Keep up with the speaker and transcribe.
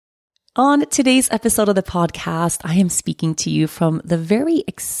On today's episode of the podcast, I am speaking to you from the very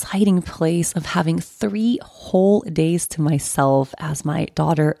exciting place of having 3 whole days to myself as my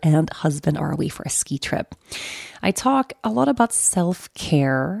daughter and husband are away for a ski trip. I talk a lot about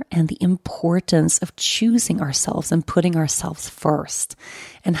self-care and the importance of choosing ourselves and putting ourselves first,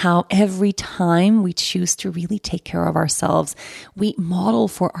 and how every time we choose to really take care of ourselves, we model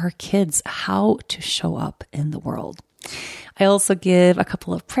for our kids how to show up in the world. I also give a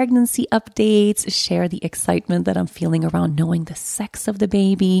couple of pregnancy updates, share the excitement that I'm feeling around knowing the sex of the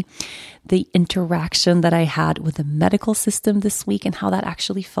baby, the interaction that I had with the medical system this week and how that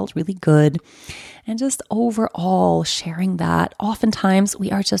actually felt really good, and just overall sharing that oftentimes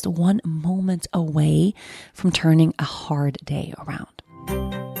we are just one moment away from turning a hard day around.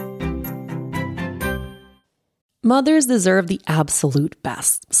 Mothers deserve the absolute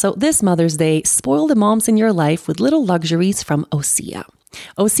best. So this Mother's Day, spoil the moms in your life with little luxuries from Osea.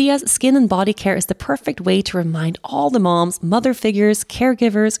 Osea's skin and body care is the perfect way to remind all the moms, mother figures,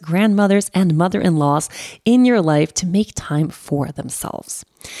 caregivers, grandmothers, and mother-in-laws in your life to make time for themselves.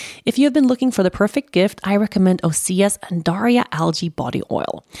 If you have been looking for the perfect gift, I recommend Osea's Undaria Algae Body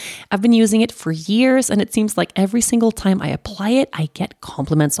Oil. I've been using it for years, and it seems like every single time I apply it, I get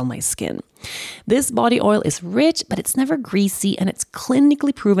compliments on my skin. This body oil is rich, but it's never greasy, and it's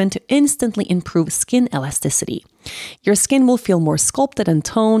clinically proven to instantly improve skin elasticity. Your skin will feel more sculpted and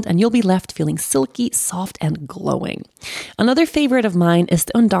toned, and you'll be left feeling silky, soft, and glowing. Another favorite of mine is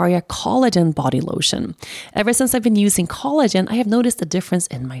the Undaria Collagen Body Lotion. Ever since I've been using collagen, I have noticed a difference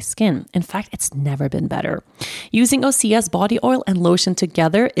in my skin. In fact, it's never been better. Using Osea's body oil and lotion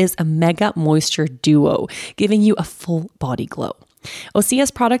together is a mega moisture duo, giving you a full body glow.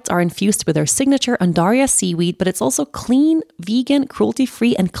 Osea's products are infused with their signature Undaria seaweed, but it's also clean, vegan,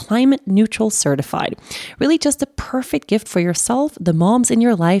 cruelty-free, and climate-neutral certified. Really just a perfect gift for yourself, the moms in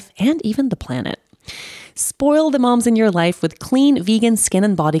your life, and even the planet. Spoil the moms in your life with clean, vegan skin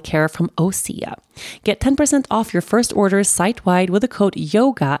and body care from Osea. Get 10% off your first orders site-wide with the code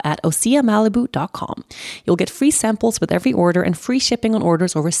YOGA at OseaMalibu.com. You'll get free samples with every order and free shipping on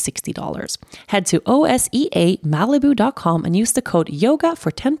orders over $60. Head to OSEAMalibu.com and use the code YOGA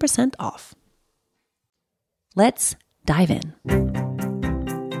for 10% off. Let's dive in.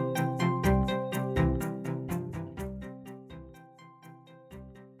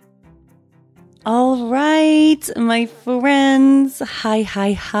 All right, my friends.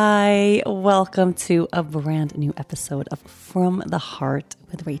 Hi. Welcome to a brand new episode of From the Heart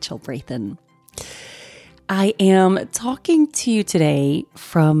with Rachel Brathen. I am talking to you today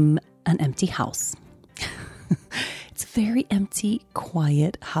from an empty house. It's a very empty,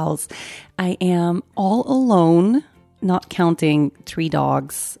 quiet house. I am all alone, not counting 3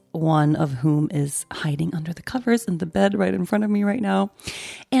 dogs, one of whom is hiding under the covers in the bed right in front of me right now.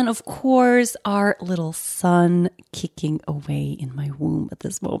 And of course, our little son kicking away in my womb at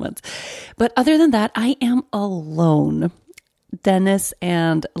this moment. But other than that, I am alone. Dennis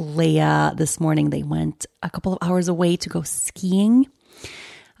and Leia this morning, they went a couple of hours away to go skiing.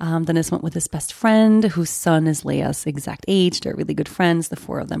 Dennis went with his best friend, whose son is Leia's exact age. They're really good friends. The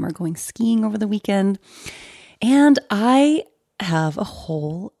 4 of them are going skiing over the weekend. And I have a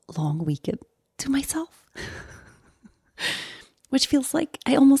whole long weekend to myself, which feels like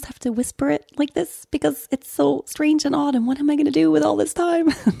I almost have to whisper it like this because it's so strange and odd. And what am I going to do with all this time?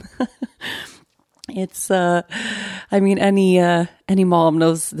 It's, any mom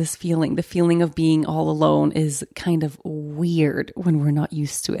knows this feeling. The feeling of being all alone is kind of weird when we're not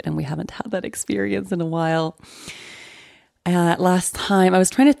used to it and we haven't had that experience in a while. Last time I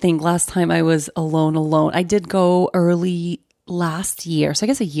was alone. I did go early last year. So I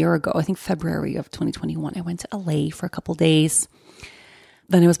guess a year ago, I think February of 2021, I went to LA for a couple days.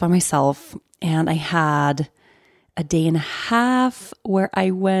 Then I was by myself and I had a day and a half where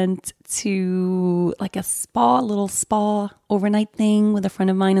I went to like a little spa overnight thing with a friend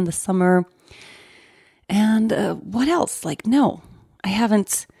of mine in the summer. And what else? No, I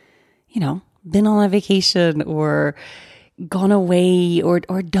haven't, been on a vacation or gone away or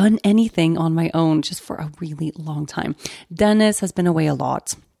done anything on my own just for a really long time. Dennis has been away a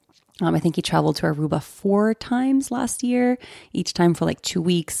lot. I think he traveled to Aruba 4 times last year, each time for 2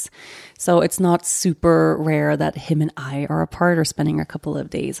 weeks. So it's not super rare that him and I are apart or spending a couple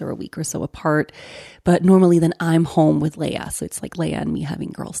of days or a week or so apart. But normally then I'm home with Leia. So it's like Leia and me having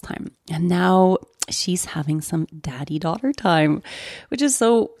girls time. And now she's having some daddy-daughter time, which is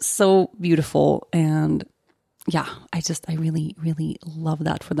so, so beautiful. And yeah, I really, really love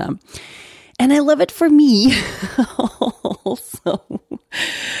that for them. And I love it for me also.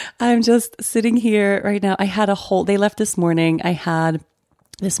 I'm just sitting here right now. They left this morning. I had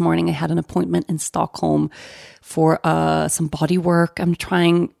This morning I had an appointment in Stockholm for some body work. I'm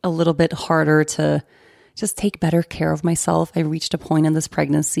trying a little bit harder to just take better care of myself. I reached a point in this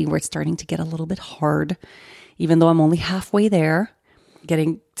pregnancy where it's starting to get a little bit hard, even though I'm only halfway there,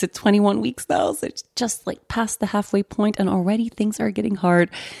 getting to 21 weeks now. So it's just like past the halfway point and already things are getting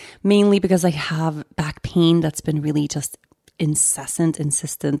hard, mainly because I have back pain that's been really just insistent,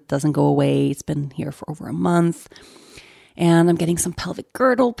 doesn't go away. It's been here for over a month. And I'm getting some pelvic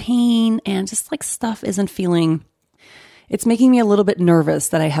girdle pain and just like stuff isn't feeling, it's making me a little bit nervous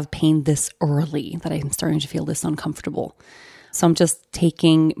that I have pain this early, that I'm starting to feel this uncomfortable. So I'm just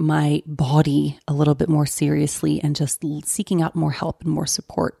taking my body a little bit more seriously and just seeking out more help and more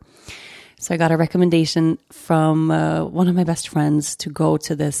support. So I got a recommendation from one of my best friends to go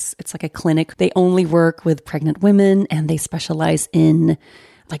to this. It's like a clinic. They only work with pregnant women and they specialize in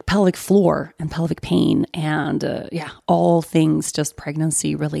like pelvic floor and pelvic pain and all things just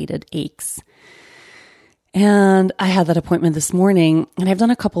pregnancy related aches. And I had that appointment this morning and I've done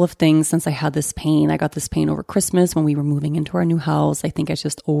a couple of things since I had this pain. I got this pain over Christmas when we were moving into our new house. I think I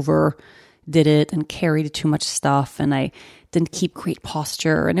just overdid it and carried too much stuff and I didn't keep great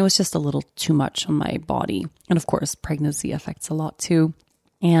posture and it was just a little too much on my body. And of course, pregnancy affects a lot too.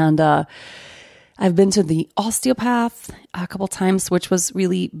 And I've been to the osteopath a couple times, which was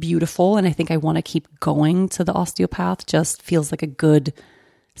really beautiful. And I think I want to keep going to the osteopath. Just feels like a good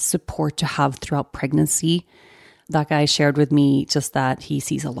support to have throughout pregnancy. That guy shared with me just that he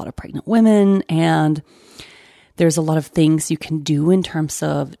sees a lot of pregnant women and there's a lot of things you can do in terms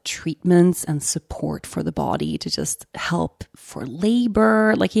of treatments and support for the body to just help for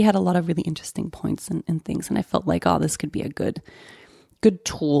labor. Like he had a lot of really interesting points and things. And I felt like, oh, this could be a good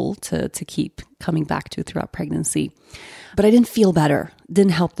tool to keep coming back to throughout pregnancy. But I didn't feel better.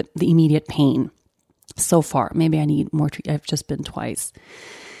 Didn't help the immediate pain so far. Maybe I need more treatment. I've just been twice.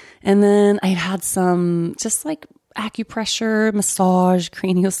 And then I had some just like acupressure, massage,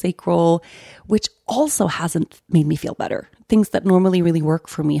 craniosacral, which also hasn't made me feel better. Things that normally really work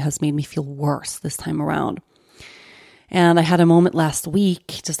for me has made me feel worse this time around. And I had a moment last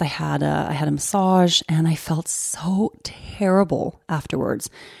week, I had a massage and I felt so terrible afterwards.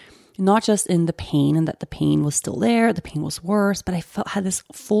 Not just in the pain and that the pain was still there, the pain was worse, but I had this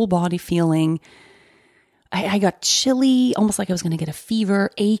full body feeling. I got chilly, almost like I was going to get a fever,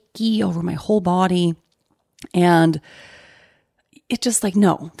 achy over my whole body. And it just like,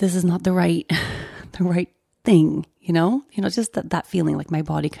 no, this is not the right thing, just that feeling like my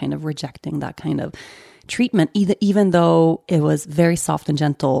body kind of rejecting that kind of treatment, even though it was very soft and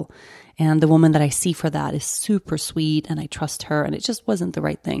gentle. And the woman that I see for that is super sweet and I trust her and it just wasn't the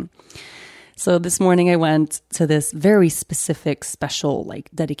right thing. So this morning I went to this very specific, special, like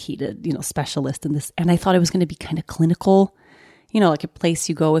dedicated, specialist in this. And I thought it was going to be kind of clinical, like a place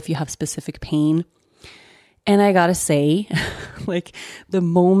you go if you have specific pain. And I got to say, like the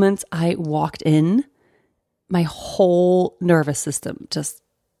moment I walked in, my whole nervous system just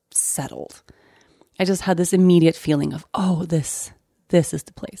settled. I just had this immediate feeling of, oh, this is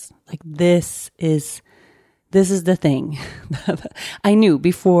the place. Like this is the thing. I knew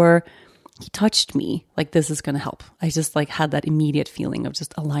before he touched me, like this is going to help. I just like had that immediate feeling of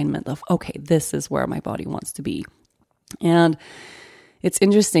just alignment of, okay, this is where my body wants to be. And it's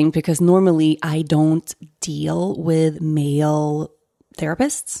interesting because normally I don't deal with male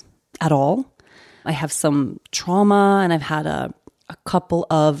therapists at all. I have some trauma and I've had a couple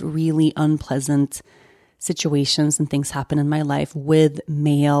of really unpleasant situations and things happen in my life with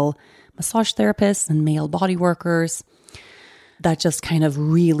male massage therapists and male body workers that just kind of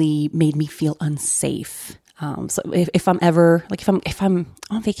really made me feel unsafe. So if I'm ever, like if I'm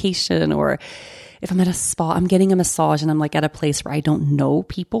on vacation or if I'm at a spa, I'm getting a massage and I'm like at a place where I don't know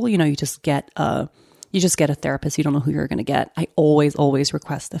people, you just get a therapist. You don't know who you're going to get. I always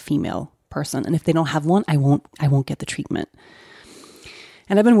request a female person. And if they don't have one, I won't get the treatment.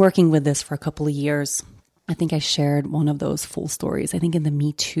 And I've been working with this for a couple of years. I think I shared one of those full stories. I think in the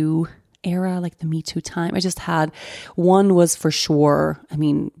Me Too era, like the Me Too time, I just had one was for sure. I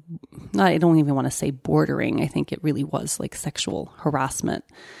mean, I don't even want to say bordering. I think it really was like sexual harassment.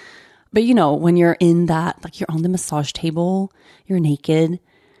 But when you're in that, like you're on the massage table, you're naked.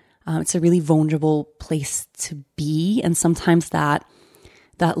 It's a really vulnerable place to be. And sometimes that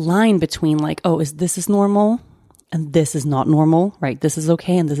line between like, oh, this is normal and this is not normal, right? This is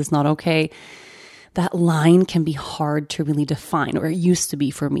okay and this is not okay. That line can be hard to really define, or it used to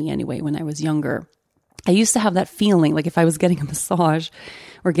be for me anyway when I was younger. I used to have that feeling like if I was getting a massage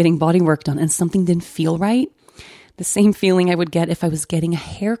or getting body work done and something didn't feel right, the same feeling I would get if I was getting a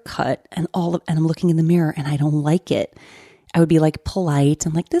haircut and I'm looking in the mirror and I don't like it. I would be like polite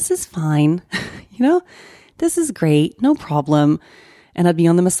and like, this is fine, this is great, no problem. And I'd be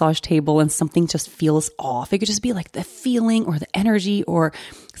on the massage table and something just feels off. It could just be like the feeling or the energy or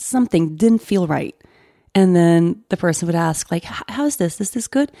something didn't feel right. And then the person would ask like, how's this? Is this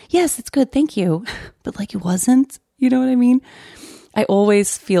good? Yes, it's good. Thank you. But like it wasn't, you know what I mean? I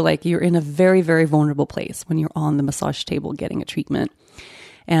always feel like you're in a very, very vulnerable place when you're on the massage table getting a treatment.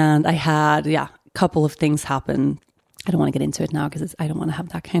 And I had, a couple of things happen. I don't want to get into it now because I don't want to have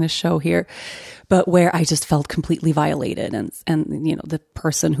that kind of show here, but where I just felt completely violated and the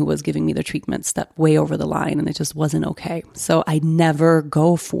person who was giving me the treatment stepped way over the line and it just wasn't okay. So I never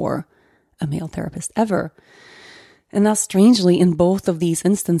go for a male therapist ever. And now strangely, in both of these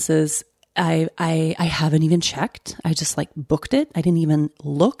instances, I haven't even checked. I just like booked it. I didn't even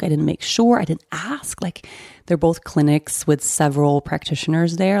look. I didn't make sure. I didn't ask. Like they're both clinics with several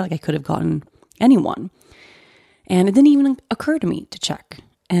practitioners there. Like I could have gotten anyone. And it didn't even occur to me to check.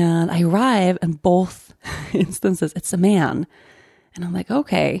 And I arrive and both instances, it's a man. And I'm like,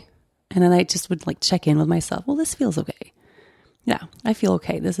 okay. And then I just would like check in with myself. Well, this feels okay. Yeah, I feel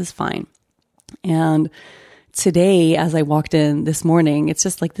okay. This is fine. And today, as I walked in this morning, it's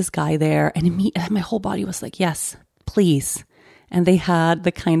just like this guy there. And my whole body was like, yes, please. And they had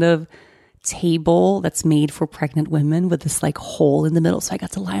the kind of table that's made for pregnant women with this like hole in the middle. So I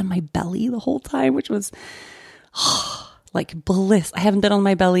got to lie on my belly the whole time, which was like bliss. I haven't been on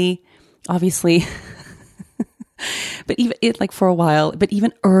my belly, obviously, but even it like for a while, but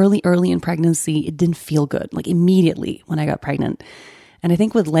even early in pregnancy, it didn't feel good. Like immediately when I got pregnant. And I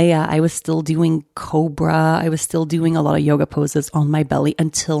think with Leia, I was still doing Cobra. I was still doing a lot of yoga poses on my belly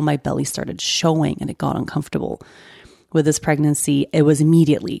until my belly started showing and it got uncomfortable. With this pregnancy, it was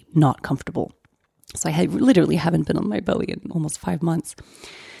immediately not comfortable. So I literally haven't been on my belly in almost 5 months.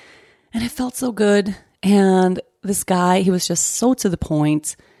 And it felt so good. And this guy, he was just so to the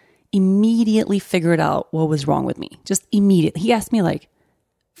point, immediately figured out what was wrong with me. Just immediately. He asked me like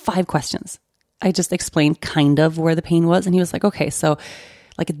 5 questions. I just explained kind of where the pain was. And he was like, okay, so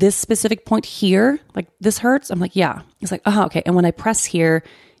like at this specific point here, like this hurts? I'm like, yeah. He's like, okay. And when I press here,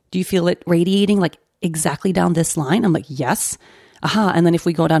 do you feel it radiating like exactly down this line? I'm like, yes. And then if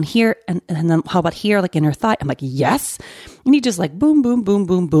we go down here and then how about here, like in her thigh? I'm like, yes. And he just like boom, boom, boom,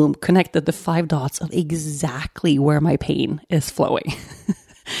 boom, boom, connected the 5 dots of exactly where my pain is flowing.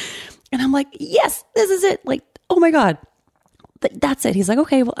 And I'm like, yes, this is it. Like, oh my God, that's it. He's like,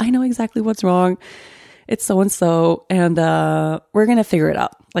 okay, well, I know exactly what's wrong. It's so-and-so. And we're going to figure it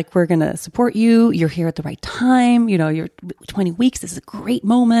out. Like, we're going to support you. You're here at the right time. You're 20 weeks. This is a great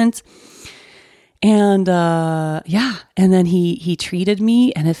moment. And and then he treated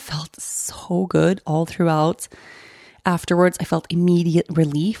me and it felt so good all throughout. Afterwards, I felt immediate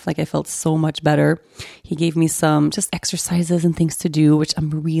relief. Like I felt so much better. He gave me some just exercises and things to do, which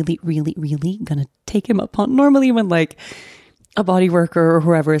I'm really, really, really gonna take him up on. Normally when like a body worker or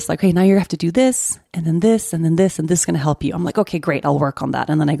whoever is like, hey, now you have to do this and then this and then this and this is gonna help you. I'm like, okay, great, I'll work on that.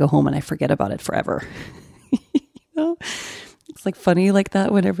 And then I go home and I forget about it forever. It's like funny like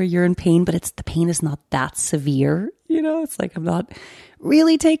that whenever you're in pain, but the pain is not that severe. It's like I'm not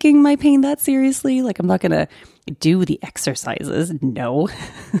really taking my pain that seriously. Like I'm not going to do the exercises. No.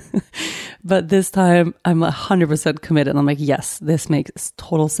 But this time I'm 100% committed. And I'm like, yes, this makes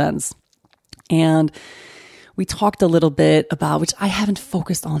total sense. And we talked a little bit about, which I haven't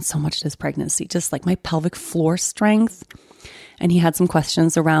focused on so much this pregnancy, just like my pelvic floor strength. And he had some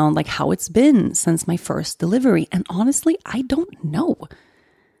questions around like how it's been since my first delivery. And honestly, I don't know.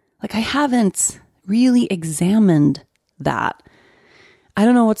 Like I haven't really examined that. I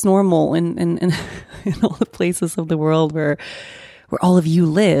don't know what's normal in all the places of the world where all of you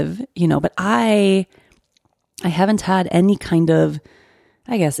live, but I haven't had any kind of,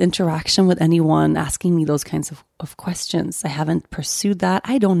 I guess, interaction with anyone asking me those kinds of questions. I haven't pursued that.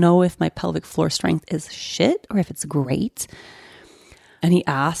 I don't know if my pelvic floor strength is shit or if it's great. And he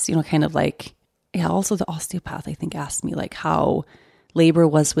asked, kind of like, also the osteopath, I think, asked me like how labor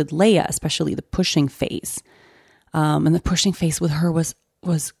was with Leia, especially the pushing phase. And the pushing phase with her was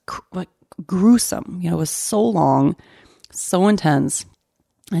like gruesome. It was so long, so intense.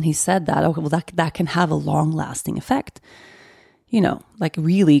 And he said that, okay, well, that can have a long lasting effect. Like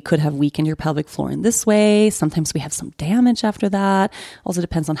really could have weakened your pelvic floor in this way. Sometimes we have some damage after that. Also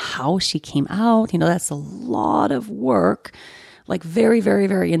depends on how she came out. That's a lot of work. Like very, very,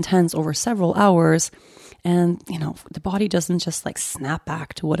 very intense over several hours. And, the body doesn't just like snap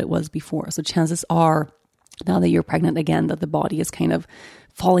back to what it was before. So chances are now that you're pregnant again, that the body is kind of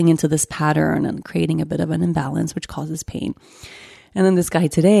falling into this pattern and creating a bit of an imbalance, which causes pain. And then this guy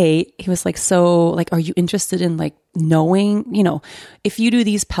today, he was like, so like, are you interested in like knowing, if you do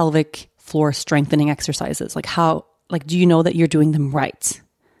these pelvic floor strengthening exercises, like how, like, do you know that you're doing them right?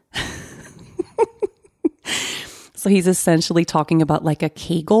 So he's essentially talking about like a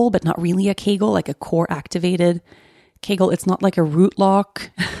Kegel, but not really a Kegel, like a core activated Kegel. It's not like a root lock,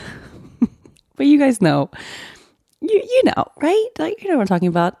 but you guys know, you know, right? Like, you know what I'm talking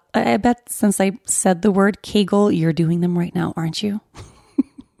about. I bet since I said the word Kegel, you're doing them right now, aren't you?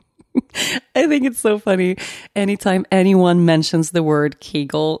 I think it's so funny. Anytime anyone mentions the word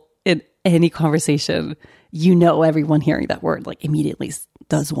Kegel in any conversation, everyone hearing that word like immediately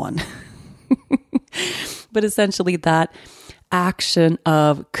does one. But essentially that action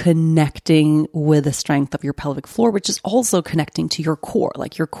of connecting with the strength of your pelvic floor, which is also connecting to your core,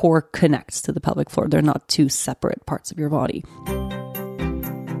 like your core connects to the pelvic floor. They're not two separate parts of your body.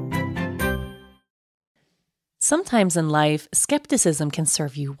 Sometimes in life, skepticism can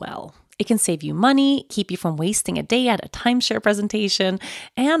serve you well. It can save you money, keep you from wasting a day at a timeshare presentation,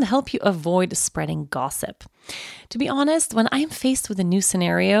 and help you avoid spreading gossip. To be honest, when I'm faced with a new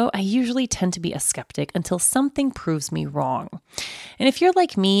scenario, I usually tend to be a skeptic until something proves me wrong. And if you're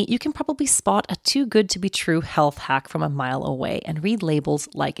like me, you can probably spot a too good to be true health hack from a mile away and read labels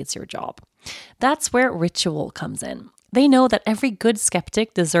like it's your job. That's where Ritual comes in. They know that every good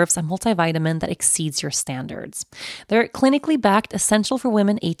skeptic deserves a multivitamin that exceeds your standards. Their clinically backed Essential for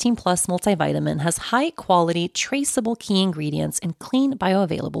Women 18 Plus multivitamin has high quality, traceable key ingredients in clean,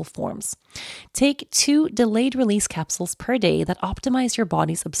 bioavailable forms. Take 2 delayed release capsules per day that optimize your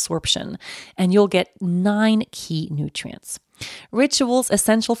body's absorption, and you'll get 9 key nutrients. Ritual's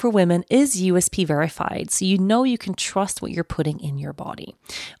Essential for Women is USP verified, so you can trust what you're putting in your body.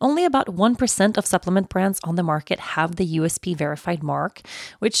 Only about 1% of supplement brands on the market have the USP verified mark,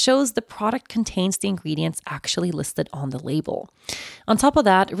 which shows the product contains the ingredients actually listed on the label. On top of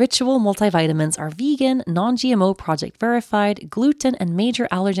that, Ritual multivitamins are vegan, non-GMO project verified, gluten and major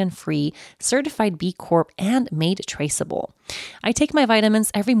allergen free, certified B Corp, and made traceable. I take my vitamins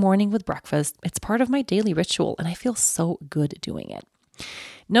every morning with breakfast. It's part of my daily ritual, and I feel so good doing it.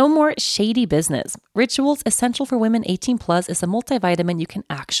 No more shady business. Ritual's Essential for Women 18 Plus is a multivitamin you can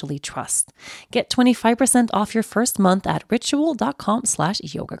actually trust. Get 25% off your first month at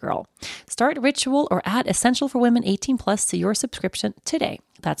ritual.com/yogagirl. Start Ritual or add Essential for Women 18 Plus to your subscription today.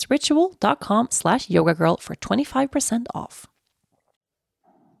 That's ritual.com/yogagirl for 25% off.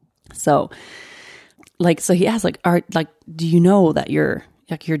 So he asked, do you know that you're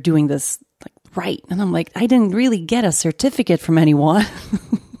doing this right? And I'm like, I didn't really get a certificate from anyone.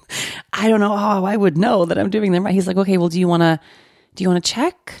 I don't know how I would know that I'm doing them right. He's like, okay, well, do you want to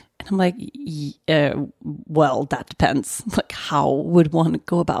check? And I'm like, well, that depends. Like, how would one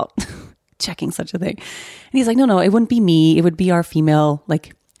go about checking such a thing? And he's like, no, it wouldn't be me. It would be our female,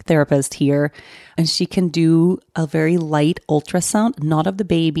 therapist here. And she can do a very light ultrasound, not of the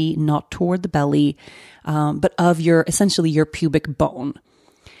baby, not toward the belly, but of essentially your pubic bone.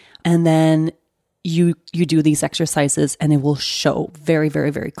 And then you do these exercises and it will show very, very,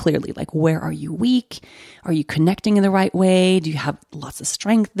 very clearly, where are you weak? Are you connecting in the right way? Do you have lots of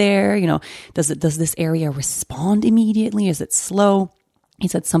strength there? Does this area respond immediately? Is it slow? He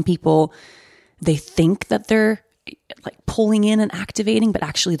said some people, they think that they're pulling in and activating, but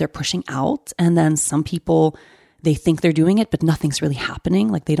actually they're pushing out. And then some people, they think they're doing it, but nothing's really happening.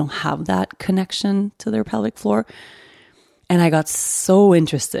 They don't have that connection to their pelvic floor. And I got so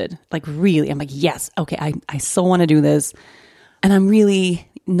interested, really, I'm like, yes, okay, I so want to do this. And I'm really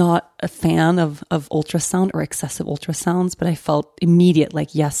not a fan of ultrasound or excessive ultrasounds, but I felt immediate,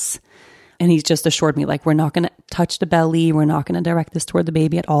 yes. And he just assured me, we're not going to touch the belly. We're not going to direct this toward the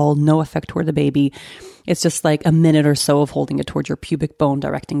baby at all. No effect toward the baby. It's just a minute or so of holding it towards your pubic bone,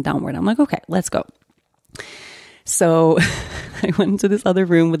 directing downward. I'm like, okay, let's go. So I went into this other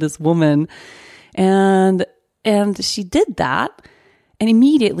room with this woman and she did that. And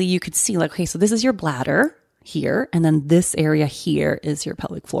immediately you could see okay, so this is your bladder here. And then this area here is your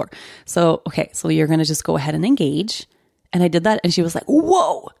pelvic floor. So, okay, so you're going to just go ahead and engage. And I did that. And she was like,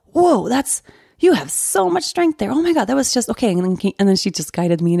 whoa, you have so much strength there. Oh my God, that was just okay. And then she just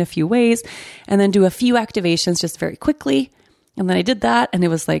guided me in a few ways and then do a few activations just very quickly. And then I did that and it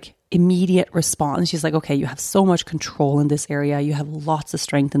was immediate response. She's like, okay, you have so much control in this area. You have lots of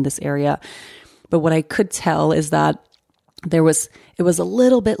strength in this area. But what I could tell is that it was a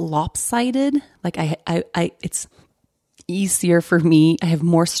little bit lopsided. It's easier for me. I have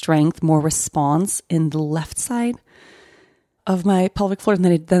more strength, more response in the left side of my pelvic floor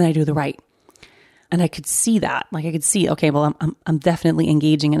than I do the right. And I could see that. I could see, okay, well, I'm definitely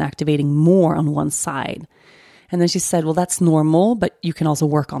engaging and activating more on one side. And then she said, well, that's normal, but you can also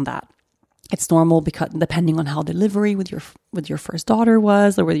work on that. It's normal because depending on how delivery with your first daughter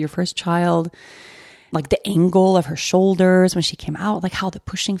was, or with your first child, like the angle of her shoulders when she came out, like how the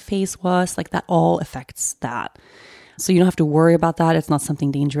pushing phase was, like that all affects that. So you don't have to worry about that. It's not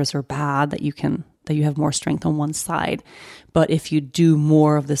something dangerous or bad that you have more strength on one side. But if you do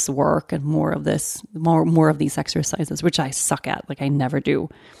more of this work and more of these exercises, which I suck at, like I never do,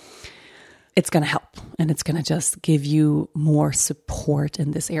 it's going to help, and it's going to just give you more support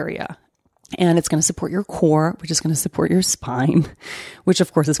in this area. And it's going to support your core, which is going to support your spine, which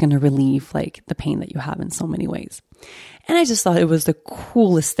of course is going to relieve like the pain that you have in so many ways. And I just thought it was the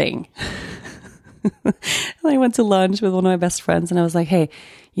coolest thing. And I went to lunch with one of my best friends and I was like, hey,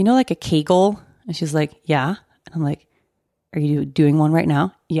 like a Kegel? And she's like, yeah. And I'm like, are you doing one right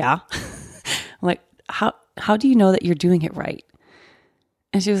now? Yeah. I'm like, how do you know that you're doing it right?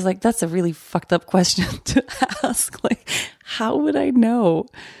 And she was like, that's a really fucked up question to ask. Like, how would I know?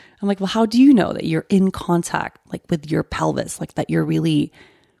 I'm like, well, how do you know that you're in contact, like with your pelvis, like that you're really,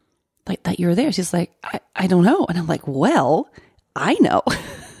 like that you're there? She's like, I don't know. And I'm like, well, I know.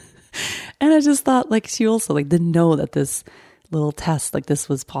 And I just thought like, she also like didn't know that this little test like this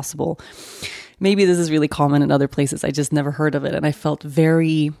was possible. Maybe this is really common in other places. I just never heard of it. And I felt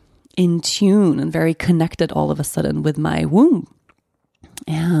very in tune and very connected all of a sudden with my womb.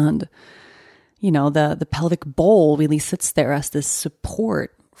 And, the pelvic bowl really sits there as this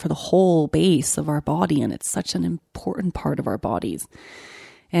support for the whole base of our body. And it's such an important part of our bodies.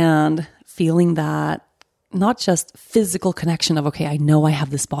 And feeling that not just physical connection of, okay, I know I have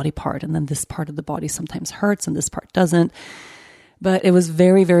this body part and then this part of the body sometimes hurts and this part doesn't. But it was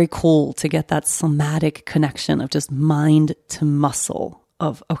very, very cool to get that somatic connection of just mind to muscle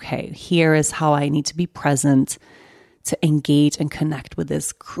of, okay, here is how I need to be present to engage and connect with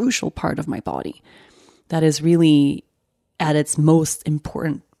this crucial part of my body that is really at its most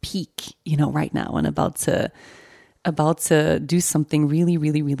important peak, right now, and about to do something really,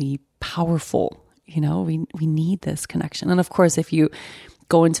 really, really powerful. We need this connection. And of course, if you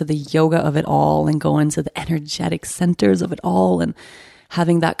go into the yoga of it all and go into the energetic centers of it all, and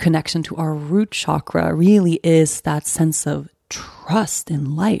having that connection to our root chakra really is that sense of trust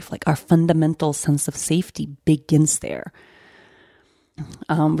in life. Like our fundamental sense of safety begins there,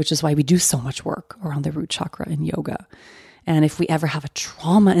 which is why we do so much work around the root chakra in yoga. And if we ever have a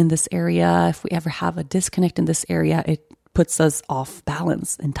trauma in this area, if we ever have a disconnect in this area, it puts us off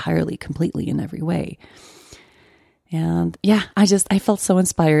balance entirely, completely in every way. And yeah, I felt so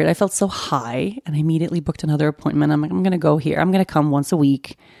inspired. I felt so high, and I immediately booked another appointment. I'm like, I'm going to go here. I'm going to come once a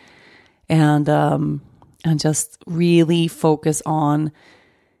week and just really focus on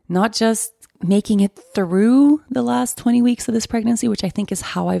not just making it through the last 20 weeks of this pregnancy, which I think is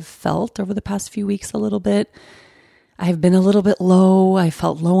how I've felt over the past few weeks a little bit. I've been a little bit low. I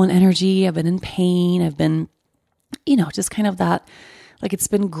felt low on energy. I've been in pain. I've been, just kind of that, like it's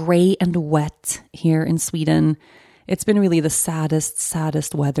been gray and wet here in Sweden. It's been really the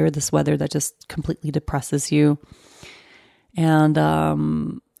saddest weather, this weather that just completely depresses you. And,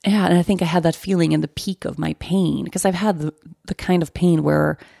 and I think I had that feeling in the peak of my pain, because I've had the kind of pain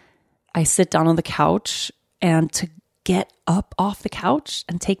where I sit down on the couch and to get up off the couch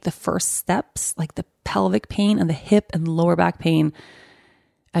and take the first steps, like the pelvic pain and the hip and lower back pain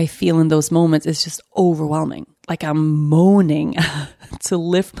I feel in those moments is just overwhelming. Like I'm moaning to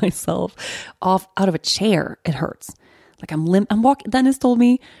lift myself off out of a chair. It hurts. Like I'm limp. I'm walking. Dennis told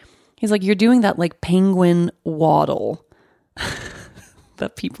me, he's like, you're doing that like penguin waddle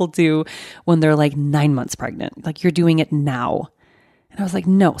that people do when they're like 9 months pregnant. Like you're doing it now. And I was like,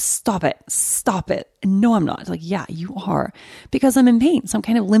 no, stop it. No, I'm not. Like, yeah, you are, because I'm in pain. So I'm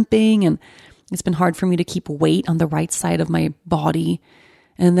kind of limping, and it's been hard for me to keep weight on the right side of my body.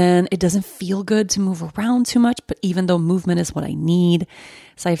 And then it doesn't feel good to move around too much, but even though movement is what I need.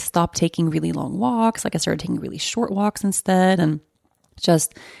 So I've stopped taking really long walks. Like I started taking really short walks instead. And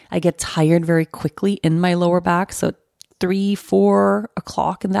just, I get tired very quickly in my lower back. So 3-4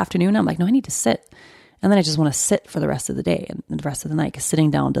 o'clock in the afternoon, I'm like, no, I need to sit. And then I just want to sit for the rest of the day and the rest of the night, because sitting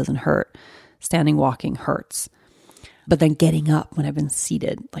down doesn't hurt. Standing, walking hurts. But then getting up when I've been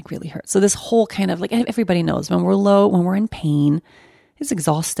seated like really hurts. So this whole kind of like, everybody knows when we're low, when we're in pain, it's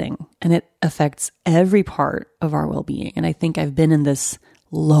exhausting, and it affects every part of our well-being. And I think I've been in this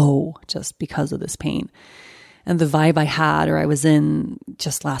low just because of this pain. And the vibe I had, or I was in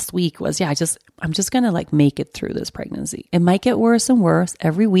just last week, was, yeah, I'm just going to like make it through this pregnancy. It might get worse and worse.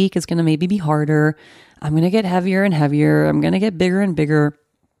 Every week is going to maybe be harder. I'm going to get heavier and heavier. I'm going to get bigger and bigger.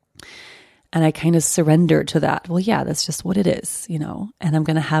 And I kind of surrendered to that. Well, yeah, that's just what it is, you know, and I'm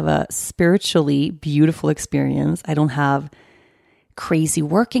going to have a spiritually beautiful experience. I don't have crazy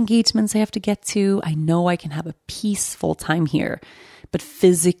work engagements I have to get to. I know I can have a peaceful time here, but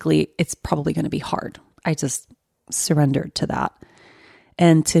physically it's probably going to be hard. I just surrendered to that.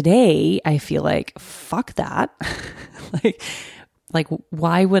 And today I feel like, fuck that. like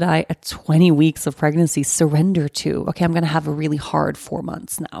why would I at 20 weeks of pregnancy surrender to, okay, I'm going to have a really hard 4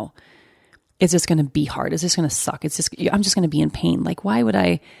 months now. It's just going to be hard. It's just going to suck. I'm just going to be in pain. Like, why would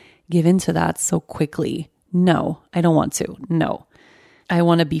I give into that so quickly? No, I don't want to. No, I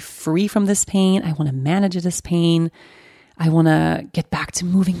want to be free from this pain. I want to manage this pain. I want to get back to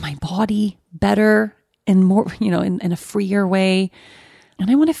moving my body better and more, you know, in a freer way.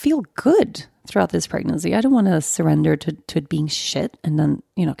 And I want to feel good throughout this pregnancy. I don't want to surrender to it being shit. And then,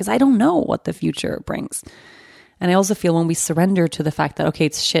 you know, because I don't know what the future brings. And I also feel when we surrender to the fact that, okay,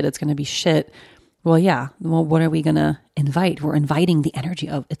 it's shit, it's going to be shit. Well, yeah. Well, what are we going to invite? We're inviting the energy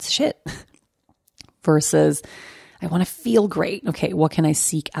of it's shit versus I want to feel great. Okay, what can I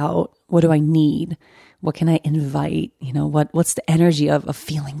seek out? What do I need? What can I invite? You know, what's the energy of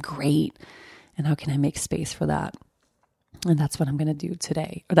feeling great? And how can I make space for that? And that's what I'm going to do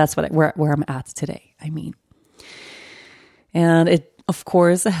today. Or that's what where I'm at today, I mean. And it, of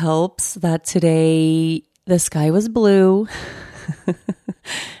course, helps that today the sky was blue.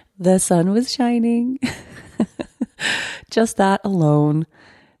 The sun was shining. Just that alone.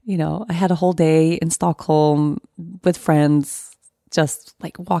 You know, I had a whole day in Stockholm with friends, just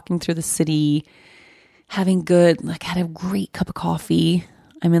like walking through the city, having had a great cup of coffee.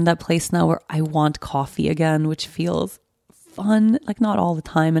 I'm in that place now where I want coffee again, which feels fun, like not all the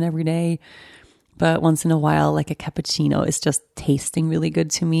time and every day, but once in a while, like a cappuccino is just tasting really good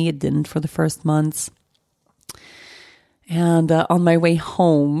to me. It didn't for the first months. And on my way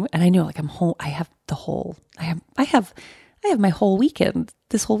home, and I know like I'm home, I have my whole weekend,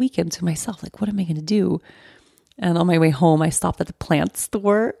 this whole weekend to myself. Like, what am I going to do? And on my way home, I stopped at the plant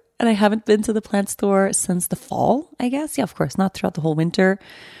store, and I haven't been to the plant store since the fall, I guess. Yeah, of course, not throughout the whole winter.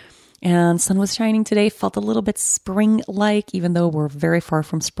 And sun was shining today, felt a little bit spring-like, even though we're very far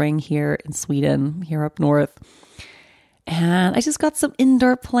from spring here in Sweden, here up north. And I just got some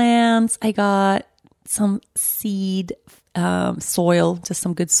indoor plants. I got some seed soil, just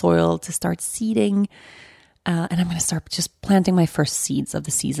some good soil to start seeding. And I'm going to start just planting my first seeds of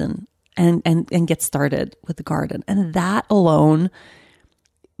the season and get started with the garden. And that alone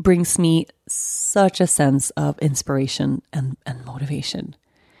brings me such a sense of inspiration and motivation.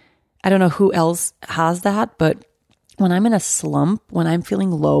 I don't know who else has that, but when I'm in a slump, when I'm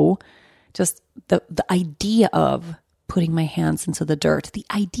feeling low, just the idea of putting my hands into the dirt, the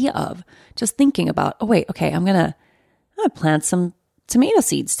idea of just thinking about, oh wait, okay, I'm gonna plant some tomato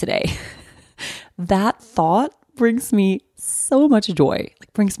seeds today. That thought brings me so much joy,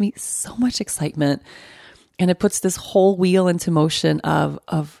 like brings me so much excitement. And it puts this whole wheel into motion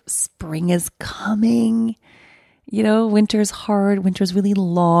of spring is coming. You know, winter's hard. Winter's really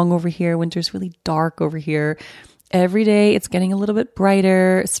long over here. Winter's really dark over here. Every day it's getting a little bit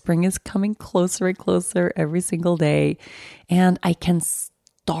brighter. Spring is coming closer and closer every single day. And I can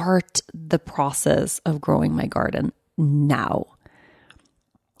start the process of growing my garden now.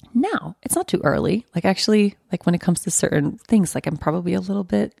 Now, it's not too early. Like actually, like when it comes to certain things, like I'm probably a little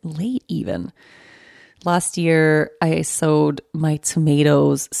bit late even. Last year, I sowed my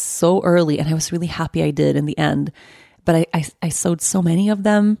tomatoes so early, and I was really happy I did in the end. But I sowed so many of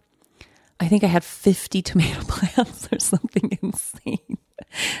them. I think I had 50 tomato plants or something insane.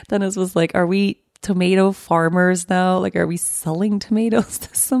 Dennis was like, are we tomato farmers now? Like, are we selling tomatoes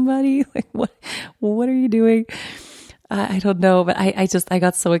to somebody? Like, what are you doing? I don't know, but I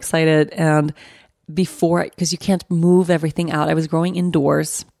got so excited. And because you can't move everything out, I was growing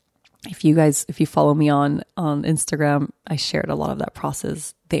indoors. If you follow me on Instagram, I shared a lot of that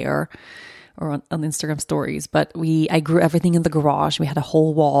process there or on Instagram stories. But I grew everything in the garage. We had a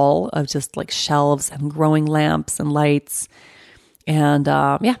whole wall of just like shelves and growing lamps and lights. And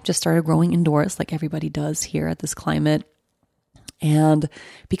just started growing indoors like everybody does here at this climate. And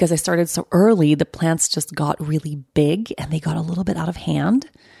because I started so early, the plants just got really big and they got a little bit out of hand.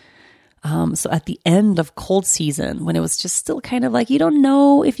 So at the end of cold season, when it was just still kind of like, you don't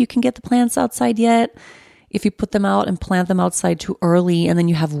know if you can get the plants outside yet, if you put them out and plant them outside too early and then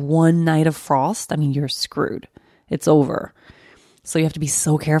you have one night of frost, I mean, you're screwed. It's over. So you have to be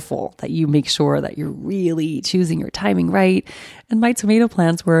so careful that you make sure that you're really choosing your timing right. And my tomato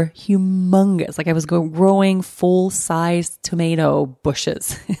plants were humongous. Like I was growing full-sized tomato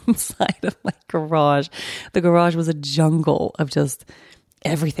bushes inside of my garage. The garage was a jungle of just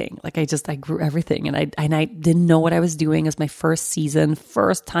everything. Like I grew everything, and I didn't know what I was doing. It was my first season,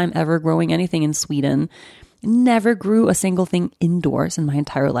 first time ever growing anything in Sweden. Never grew a single thing indoors in my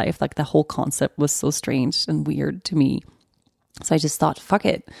entire life. Like the whole concept was so strange and weird to me. So I just thought, fuck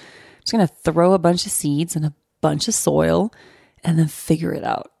it. I'm just going to throw a bunch of seeds and a bunch of soil and then figure it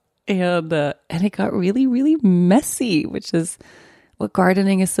out. And it got really, really messy, which is what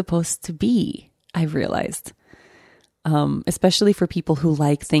gardening is supposed to be, I realized. Especially for people who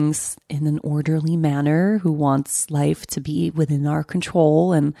like things in an orderly manner, who wants life to be within our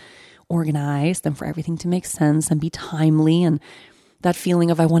control and organized, and for everything to make sense and be timely, and that feeling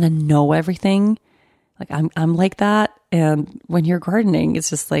of I want to know everything. Like I'm like that. And when you're gardening, it's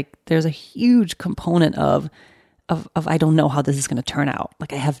just like there's a huge component of I don't know how this is going to turn out.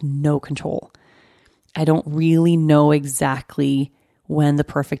 Like I have no control. I don't really know exactly when the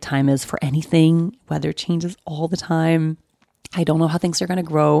perfect time is for anything. Weather changes all the time. I don't know how things are going to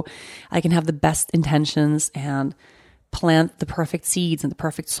grow. I can have the best intentions and plant the perfect seeds and the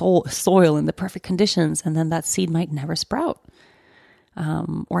perfect soil and the perfect conditions, and then that seed might never sprout.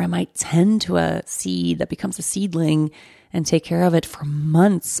 Or I might tend to a seed that becomes a seedling and take care of it for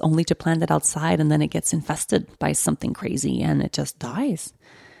months only to plant it outside, and then it gets infested by something crazy and it just dies.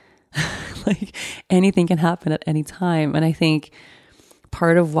 Like anything can happen at any time. And I think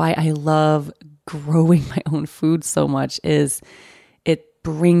part of why I love growing my own food so much is it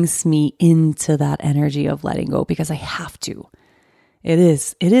brings me into that energy of letting go, because I have to. It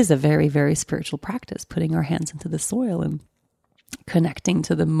is a very, very spiritual practice, putting our hands into the soil and connecting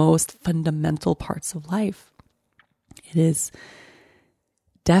to the most fundamental parts of life. It is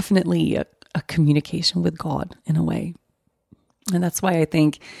definitely a communication with God in a way. And that's why I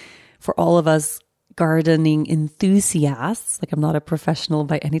think for all of us gardening enthusiasts, like I'm not a professional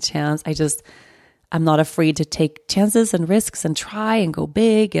by any chance, I'm not afraid to take chances and risks and try and go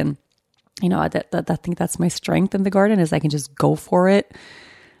big. And, I think that's my strength in the garden, is I can just go for it.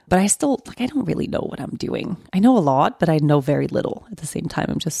 But I still, I don't really know what I'm doing. I know a lot, but I know very little at the same time.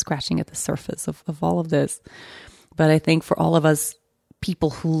 I'm just scratching at the surface of all of this. But I think for all of us people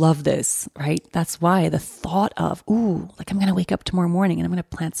who love this, right? That's why the thought of, I'm going to wake up tomorrow morning and I'm going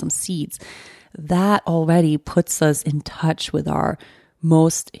to plant some seeds, that already puts us in touch with our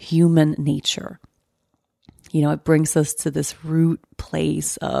most human nature. It brings us to this root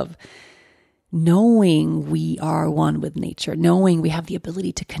place of knowing we are one with nature, knowing we have the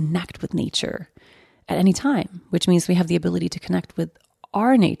ability to connect with nature at any time, which means we have the ability to connect with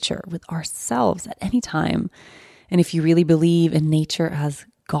our nature, with ourselves at any time. And if you really believe in nature as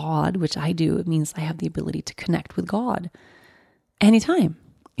God, which I do, it means I have the ability to connect with God anytime.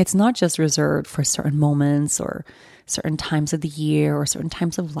 It's not just reserved for certain moments or certain times of the year or certain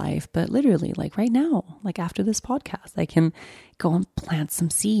times of life, but literally like right now, like after this podcast, I can go and plant some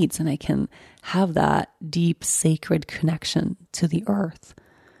seeds and I can have that deep, sacred connection to the earth.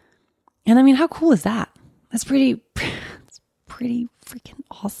 And I mean, how cool is that? It's pretty freaking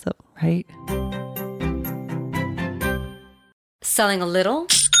awesome, right? Selling a little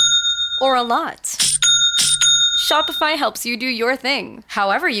or a lot? Shopify helps you do your thing,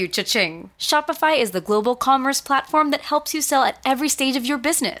 however you cha-ching. Shopify is the global commerce platform that helps you sell at every stage of your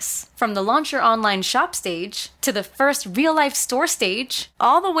business. From the launch your online shop stage, to the first real-life store stage,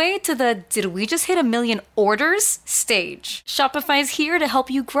 all the way to the did we just hit 1 million orders stage. Shopify is here to help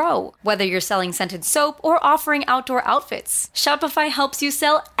you grow. Whether you're selling scented soap or offering outdoor outfits, Shopify helps you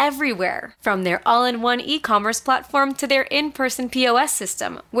sell everywhere. From their all-in-one e-commerce platform to their in-person POS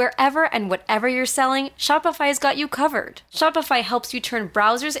system, wherever and whatever you're selling, Shopify's got you covered. Shopify helps you turn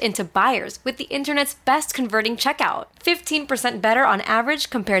browsers into buyers with the internet's best converting checkout. 15% better on average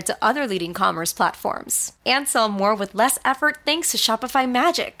compared to other leading commerce platforms. And sell more with less effort thanks to Shopify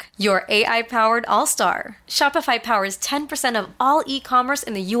Magic, your AI-powered all-star. Shopify powers 10% of all e-commerce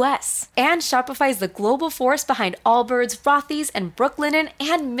in the US. And Shopify is the global force behind Allbirds, Rothy's, and Brooklinen,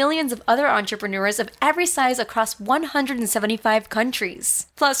 and millions of other entrepreneurs of every size across 175 countries.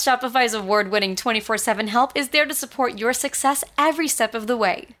 Plus, Shopify's award-winning 24/7 help is there to support your success every step of the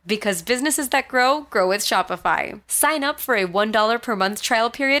way. Because businesses that grow with Shopify. Sign up for a $1 per month trial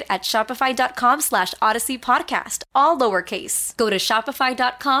period at shopify.com/Odyssey Podcast, all lowercase. Go to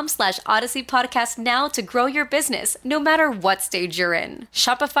shopify.com/Odyssey Podcast now to grow your business, no matter what stage you're in.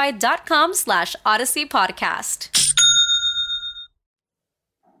 Shopify.com/Odyssey Podcast.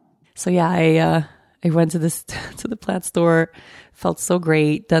 So yeah, I went to the plant store, felt so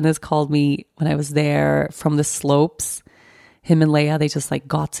great. Dennis called me when I was there from the slopes. Him and Leia, they just like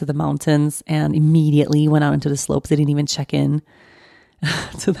got to the mountains and immediately went out into the slopes. They didn't even check in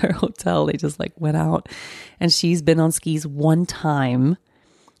to their hotel. They just like went out, and she's been on skis one time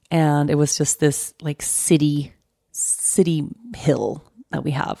And it was just this like city hill that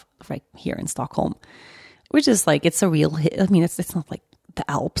we have right here in Stockholm, which is like, it's a real hill. I mean, it's not like the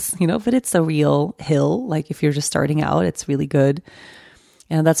Alps, but it's a real hill. Like if you're just starting out, it's really good.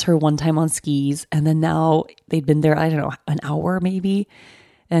 And that's her one time on skis. And then now they'd been there, I don't know, an hour maybe.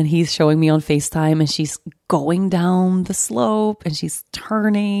 And he's showing me on FaceTime, and she's going down the slope and she's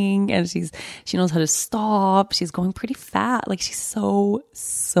turning and she knows how to stop. She's going pretty fast. Like she's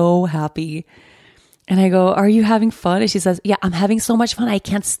so happy. And I go, are you having fun? And she says, yeah, I'm having so much fun. I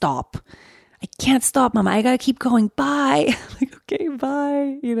can't stop. I can't stop, Mama. I got to keep going. Bye. I'm like, okay,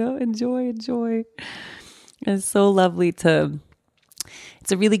 bye. Enjoy. And it's so lovely it's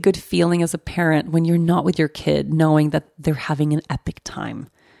a really good feeling as a parent when you're not with your kid, knowing that they're having an epic time,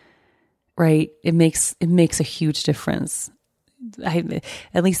 right? It makes a huge difference.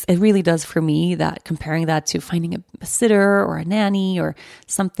 At least it really does for me, that comparing that to finding a sitter or a nanny or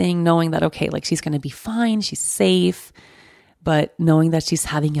something, knowing that, okay, like she's going to be fine. She's safe, but knowing that she's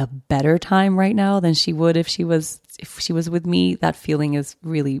having a better time right now than she would if she was with me, that feeling is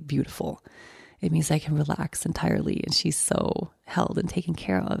really beautiful. It means I can relax entirely, and she's so held and taken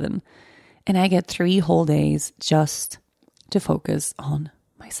care of. And I get 3 whole days just to focus on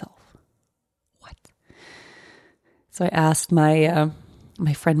myself. What? So I asked my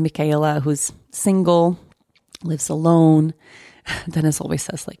friend Michaela, who's single, lives alone. Dennis always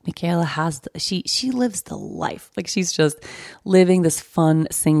says, like, Michaela she lives the life. Like she's just living this fun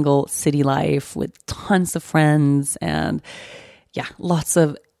single city life with tons of friends, and yeah, lots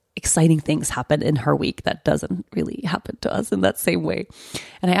of exciting things happen in her week that doesn't really happen to us in that same way.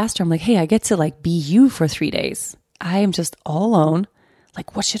 And I asked her, I'm like, hey, I get to like be you for 3 days. I am just all alone.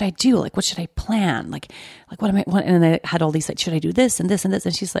 Like, what should I do? Like, what should I plan? Like what am I want? And I had all these, like, should I do this and this and this?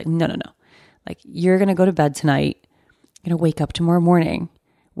 And she's like, no. Like, you're going to go to bed tonight. You're going to wake up tomorrow morning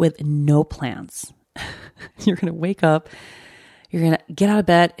with no plans. You're going to wake up, you're going to get out of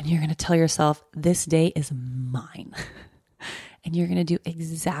bed, and you're going to tell yourself, this day is mine. And you're going to do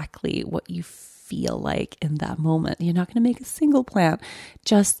exactly what you feel like in that moment. You're not going to make a single plan.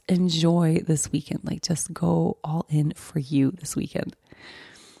 Just enjoy this weekend. Like, just go all in for you this weekend.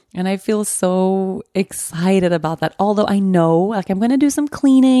 And I feel so excited about that. Although I know, like, I'm going to do some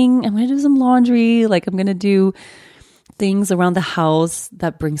cleaning. I'm going to do some laundry. Like, I'm going to do things around the house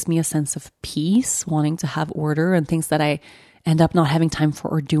that brings me a sense of peace, wanting to have order, and things that I end up not having time for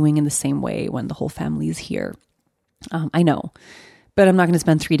or doing in the same way when the whole family is here. I know, but I'm not going to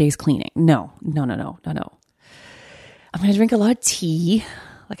spend 3 days cleaning. No. I'm going to drink a lot of tea.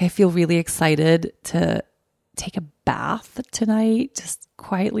 Like, I feel really excited to take a bath tonight, just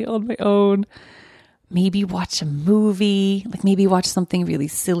quietly on my own. Maybe watch a movie, like maybe watch something really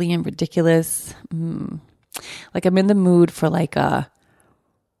silly and ridiculous. Like, I'm in the mood for like a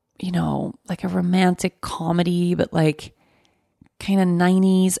romantic comedy, but like kind of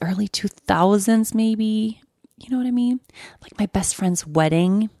 90s, early 2000s, maybe. You know what I mean? Like My Best Friend's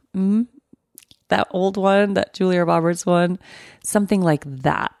Wedding. That old one, that Julia Roberts one. Something like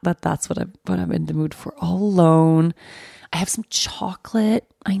that. That's what I'm in the mood for. All alone. I have some chocolate,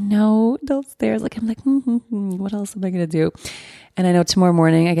 I know, downstairs. Like, I'm like, what else am I going to do? And I know tomorrow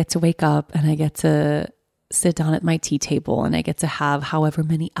morning I get to wake up and I get to sit down at my tea table and I get to have however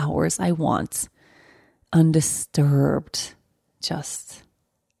many hours I want undisturbed, just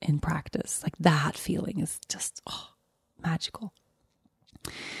in practice. Like, that feeling is just magical.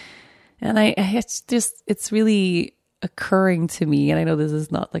 And it's really occurring to me, and I know this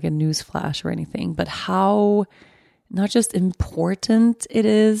is not like a news flash or anything, but how not just important it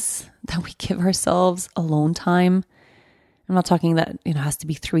is that we give ourselves alone time. I'm not talking that, it has to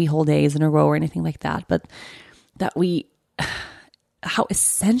be 3 whole days in a row or anything like that, but that how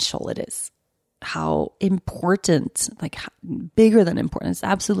essential it is. How important, like bigger than important, it's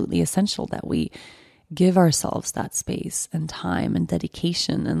absolutely essential that we give ourselves that space and time and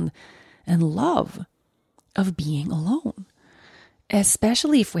dedication and love of being alone.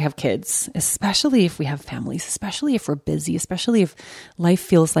 Especially if we have kids, especially if we have families, especially if we're busy, especially if life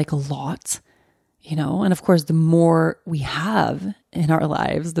feels like a lot, and of course, the more we have in our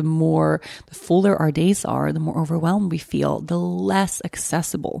lives, the fuller our days are, the more overwhelmed we feel, the less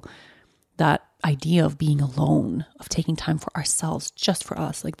accessible that idea of being alone, of taking time for ourselves, just for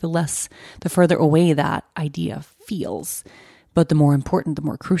us, like the further away that idea feels, but the more important, the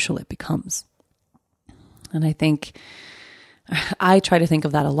more crucial it becomes. And I think I try to think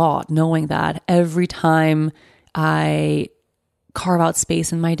of that a lot, knowing that every time I carve out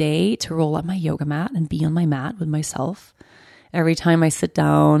space in my day to roll up my yoga mat and be on my mat with myself, every time I sit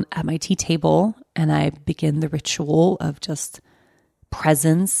down at my tea table and I begin the ritual of just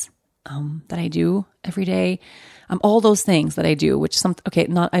presence that I do every day. All those things that I do, which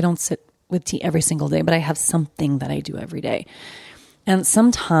I don't sit with tea every single day, but I have something that I do every day. And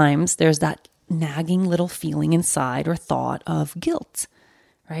sometimes there's that nagging little feeling inside or thought of guilt,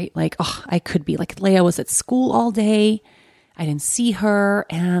 right? Like, oh, I could be like Leia was at school all day. I didn't see her,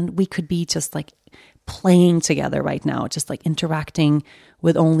 and we could be just like playing together right now, just like interacting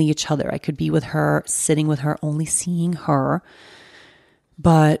with only each other. I could be with her, sitting with her, only seeing her.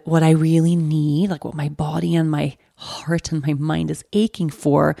 But what I really need, like what my body and my heart and my mind is aching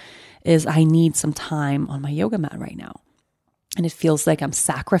for, is I need some time on my yoga mat right now. And it feels like I'm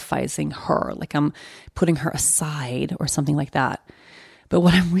sacrificing her, like I'm putting her aside or something like that. But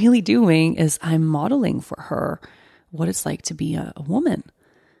what I'm really doing is I'm modeling for her what it's like to be a woman,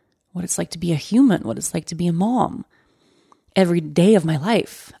 what it's like to be a human, what it's like to be a mom. Every day of my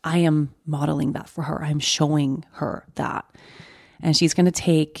life, I am modeling that for her. I'm showing her that. And she's going to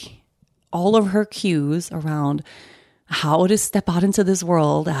take all of her cues around how to step out into this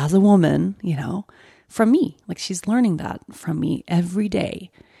world as a woman, from me. Like she's learning that from me every day.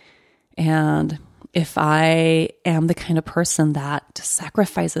 And if I am the kind of person that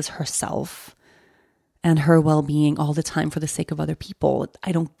sacrifices herself and her well-being all the time for the sake of other people,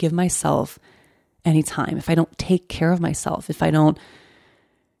 I don't give myself any time. If I don't take care of myself, if I don't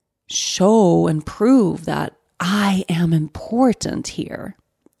show and prove that I am important here,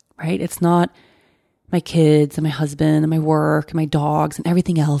 right? It's not my kids and my husband and my work and my dogs and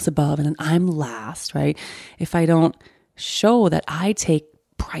everything else above, and then I'm last, right? If I don't show that I take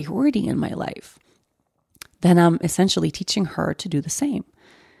priority in my life, then I'm essentially teaching her to do the same.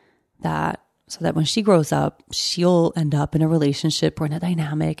 So that when she grows up, she'll end up in a relationship or in a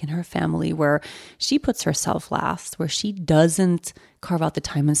dynamic in her family where she puts herself last, where she doesn't carve out the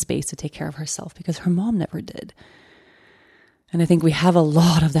time and space to take care of herself because her mom never did. And I think we have a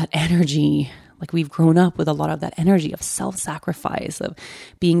lot of that energy, like we've grown up with a lot of that energy of self-sacrifice, of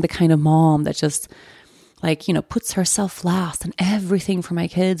being the kind of mom that just puts herself last and everything for my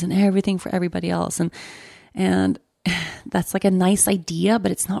kids and everything for everybody else. And that's like a nice idea,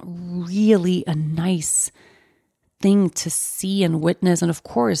 but it's not really a nice thing to see and witness. And of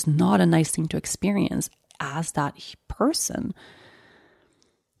course, not a nice thing to experience as that person.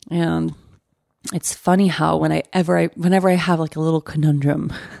 And it's funny how whenever I have like a little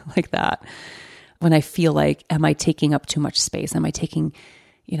conundrum like that, when I feel like, am I taking up too much space? Am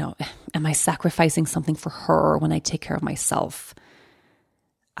I sacrificing something for her when I take care of myself?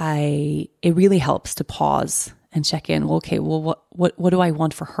 It really helps to pause and check in. What do I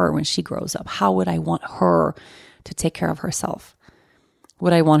want for her when she grows up? How would I want her to take care of herself?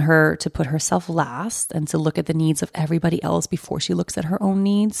 Would I want her to put herself last and to look at the needs of everybody else before she looks at her own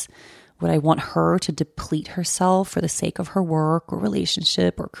needs? Would I want her to deplete herself for the sake of her work or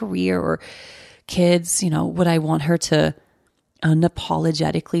relationship or career or kids? Would I want her to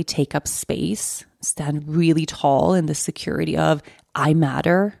unapologetically take up space, stand really tall in the security of I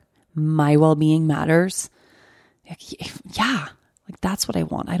matter, my well-being matters? Yeah, like that's what I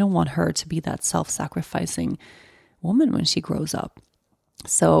want. I don't want her to be that self-sacrificing woman when she grows up.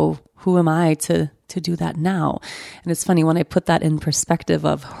 So who am I to do that now? And it's funny, when I put that in perspective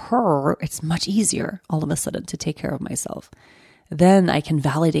of her, it's much easier all of a sudden to take care of myself. Then I can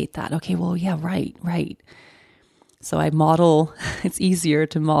validate that. Okay, well, yeah, right. So I model, it's easier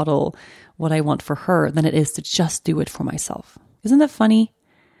to model what I want for her than it is to just do it for myself. Isn't that funny?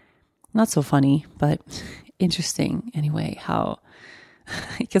 Not so funny, but interesting anyway,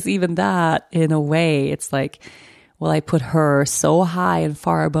 because even that, in a way, it's like, well, I put her so high and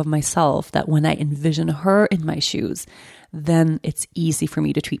far above myself that when I envision her in my shoes, then it's easy for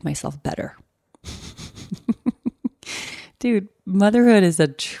me to treat myself better. Dude, motherhood is a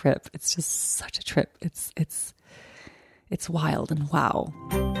trip. It's just such a trip. It's wild and wow.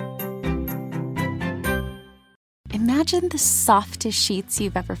 Imagine the softest sheets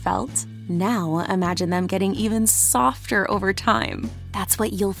you've ever felt. Now imagine them getting even softer over time. That's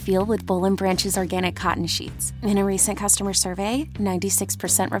what you'll feel with Boll & Branch's organic cotton sheets. In a recent customer survey,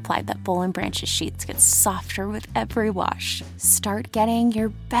 96% replied that Boll & Branch's sheets get softer with every wash. Start getting your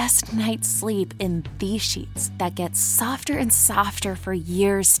best night's sleep in these sheets that get softer and softer for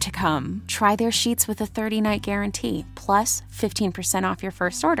years to come. Try their sheets with a 30-night guarantee, plus 15% off your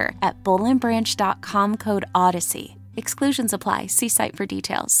first order at bollandbranch.com, code Odyssey. Exclusions apply. See site for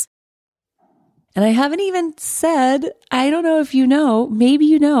details. And I haven't even said, I don't know if you know, maybe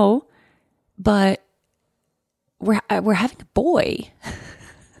you know, but we're having a boy.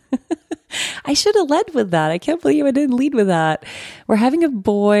 I should have led with that. I can't believe I didn't lead with that. We're having a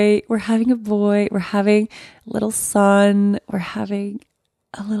boy. We're having a little son. We're having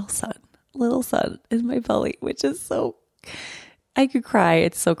a little son in my belly, which is so, I could cry.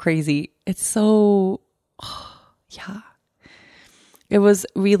 It's so crazy. It's so, yeah. It was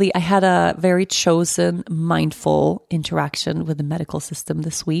really, I had a very chosen, mindful interaction with the medical system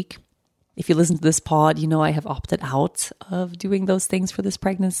this week. If you listen to this pod, you know I have opted out of doing those things for this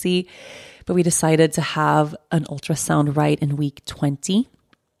pregnancy, but we decided to have an ultrasound right in week 20,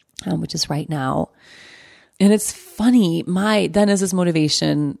 which is right now. And it's funny, Dennis's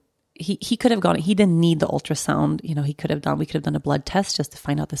motivation, he could have gone, he didn't need the ultrasound. You know, we could have done a blood test just to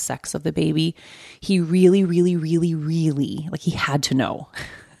find out the sex of the baby. He really, really, really, really, like he had to know.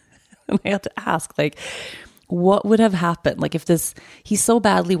 And I had to ask, like, what would have happened? Like if he so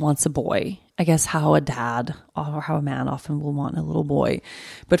badly wants a boy, I guess how a dad or how a man often will want a little boy.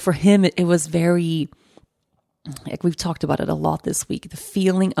 But for him, it was very, like we've talked about it a lot this week, the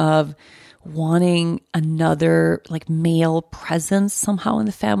feeling of wanting another like male presence somehow in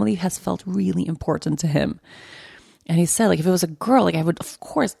the family has felt really important to him. And he said, like, if it was a girl, like I would of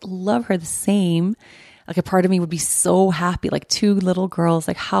course love her the same. Like a part of me would be so happy, like 2 little girls,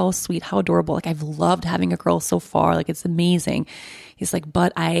 like how sweet, how adorable. Like I've loved having a girl so far. Like it's amazing. He's like,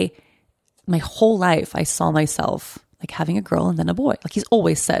 but my whole life, I saw myself like having a girl and then a boy. Like he's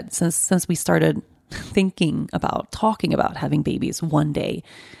always said since we started talking about having babies one day,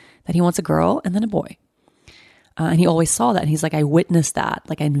 that he wants a girl and then a boy. And he always saw that. And he's like, I witnessed that.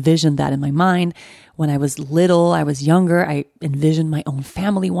 Like I envisioned that in my mind. When I was little, I was younger, I envisioned my own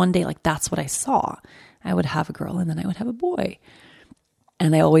family one day. Like that's what I saw. I would have a girl and then I would have a boy.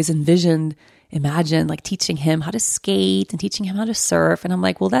 And I always imagined like teaching him how to skate and teaching him how to surf. And I'm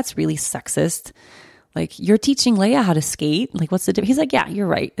like, well, that's really sexist. Like you're teaching Leia how to skate. Like what's the difference? He's like, yeah, you're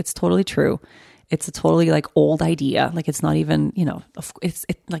right. It's totally true. It's a totally like old idea. Like it's not even, you know, it's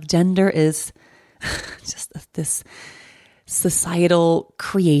like gender is just this societal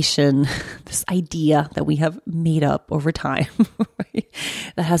creation, this idea that we have made up over time, right?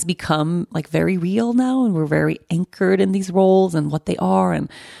 That has become like very real now. And we're very anchored in these roles and what they are.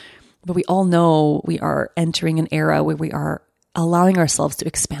 But we all know we are entering an era where we are allowing ourselves to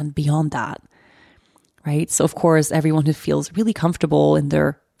expand beyond that, right? So of course, everyone who feels really comfortable in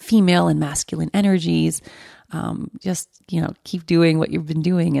their female and masculine energies, just, you know, keep doing what you've been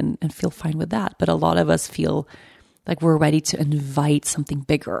doing and feel fine with that. But a lot of us feel like we're ready to invite something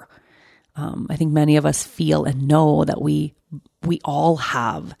bigger. I think many of us feel and know that we all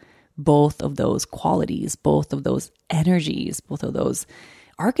have both of those qualities, both of those energies, both of those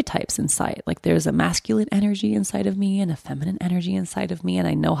archetypes inside. Like there's a masculine energy inside of me and a feminine energy inside of me, and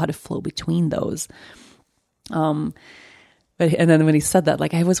I know how to flow between those. And then when he said that,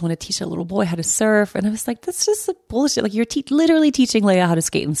 like I always want to teach a little boy how to surf, and I was like, that's just bullshit. Like you're literally teaching Leia how to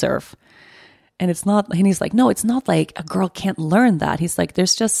skate and surf. And it's not, and he's like, no, it's not like a girl can't learn that. He's like,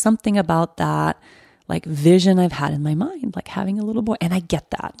 there's just something about that, like vision I've had in my mind, like having a little boy. And I get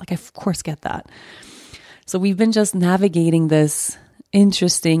that. Like, I of course get that. So we've been just navigating this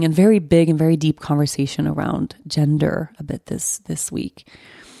interesting and very big and very deep conversation around gender a bit this week.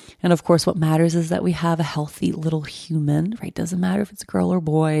 And of course, what matters is that we have a healthy little human, right? Doesn't matter if it's a girl or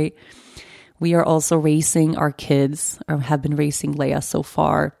boy. We are also raising our kids, or have been raising Leia so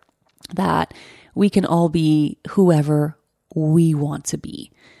far, that we can all be whoever we want to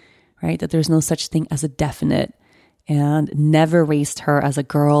be, right? That there's no such thing as a definite, and never raised her as a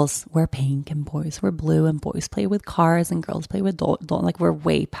girls wear pink and boys wear blue and boys play with cars and girls play with doll. Like we're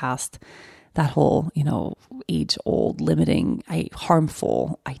way past that whole, you know, age-old limiting,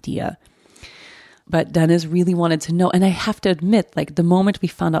 harmful idea. But Dennis really wanted to know. And I have to admit, like the moment we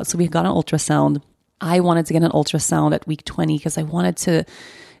found out, so we got an ultrasound. I wanted to get an ultrasound at week 20 because I wanted to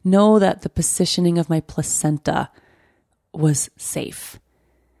know that the positioning of my placenta was safe.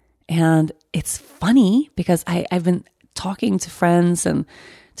 And it's funny because I've been talking to friends and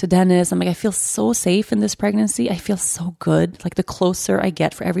to Dennis. I'm like, I feel so safe in this pregnancy. I feel so good. Like the closer I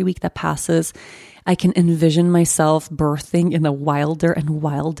get for every week that passes, I can envision myself birthing in a wilder and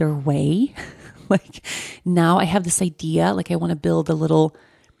wilder way. Like now I have this idea, like I want to build a little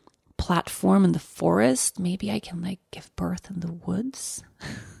platform in the forest. Maybe I can like give birth in the woods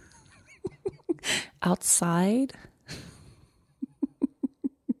outside.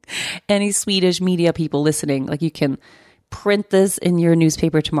 Any Swedish media people listening, like you can print this in your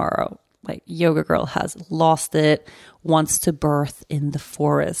newspaper tomorrow. Like Yoga Girl has lost it, wants to birth in the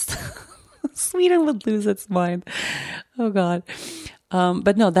forest. Sweden would lose its mind. Oh God.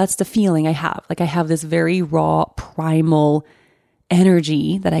 But no, that's the feeling I have. Like I have this very raw, primal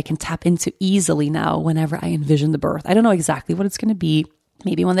energy that I can tap into easily now whenever I envision the birth. I don't know exactly what it's going to be.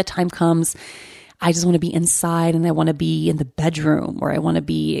 Maybe when the time comes, I just want to be inside and I want to be in the bedroom, or I want to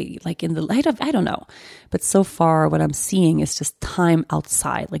be like in the light of, I don't know. But so far what I'm seeing is just time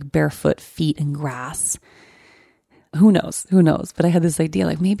outside, like barefoot feet in grass. Who knows? But I had this idea,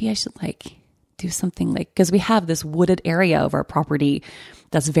 like maybe I should like do something like, because we have this wooded area of our property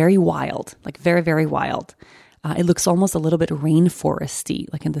that's very wild, like very, very wild. It looks almost a little bit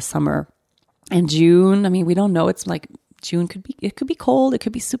rainforesty, like in the summer. And June, I mean, we don't know. It's like June it could be cold. It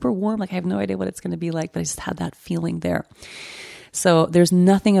could be super warm. Like I have no idea what it's going to be like, but I just had that feeling there. So there's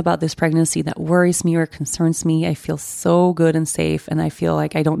nothing about this pregnancy that worries me or concerns me. I feel so good and safe. And I feel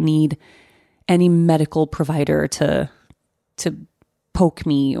like I don't need any medical provider to poke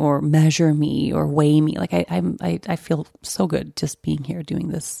me or measure me or weigh me. Like I feel so good just being here doing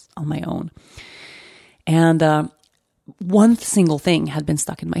this on my own. And one single thing had been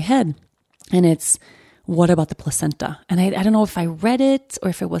stuck in my head, and it's, what about the placenta? And I don't know if I read it or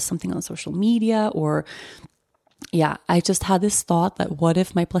if it was something on social media, or I just had this thought that what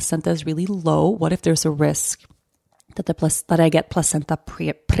if my placenta is really low? What if there's a risk that I get placenta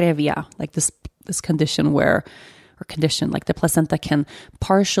previa, like this condition like the placenta can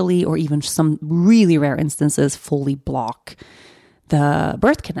partially, or even some really rare instances, fully block the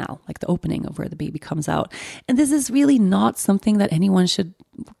birth canal, like the opening of where the baby comes out. And this is really not something that anyone should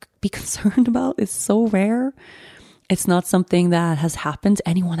be concerned about. It's so rare. It's not something that has happened to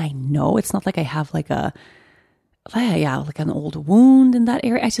anyone I know. It's not like I have like an old wound in that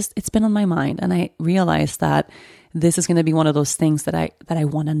area. It's been on my mind, and I realized that this is going to be one of those things that I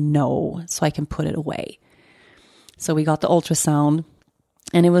want to know so I can put it away. So we got the ultrasound,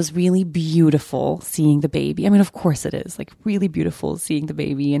 and it was really beautiful seeing the baby. I mean, of course it is, like really beautiful seeing the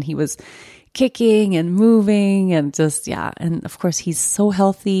baby. And he was kicking and moving and just, And of course he's so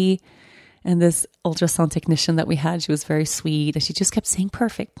healthy. And this ultrasound technician that we had, she was very sweet. And she just kept saying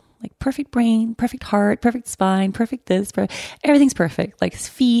perfect, like perfect brain, perfect heart, perfect spine, perfect this, everything's perfect. Like his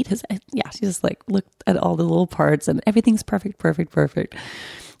feet, she just like looked at all the little parts and everything's perfect.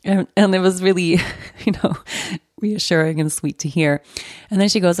 And it was really, reassuring and sweet to hear. And then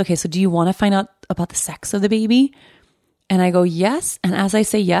she goes, okay, so do you want to find out about the sex of the baby? And I go, yes. And as I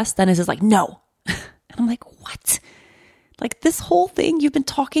say yes, then it's just like, no. And I'm like, what? Like this whole thing you've been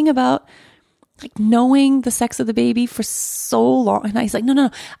talking about, like knowing the sex of the baby for so long. And he's like,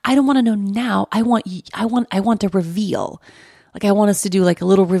 no, I don't want to know now. I want a reveal. Like I want us to do like a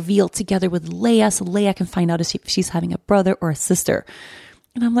little reveal together with Leah, so Leah can find out if she's having a brother or a sister.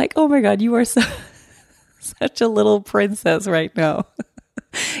 And I'm like, oh my God, you are such a little princess right now.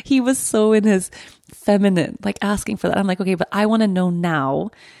 He was so in his feminine, like asking for that. I'm like, okay, but I want to know now.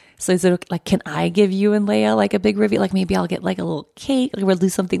 So is it like, can I give you and Leah like a big reveal? Like maybe I'll get like a little cake. Like we'll do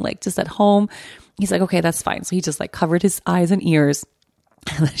something like just at home. He's like, okay, that's fine. So he just like covered his eyes and ears.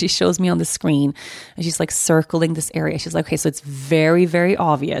 And then she shows me on the screen and she's like circling this area. She's like, okay, so it's very, very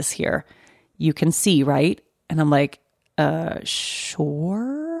obvious here. You can see, right? And I'm like,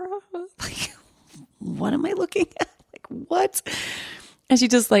 sure. Like, what am I looking at? Like, what? And she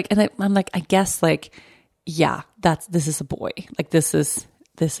just like, and I'm like, I guess like, this is a boy. Like, this is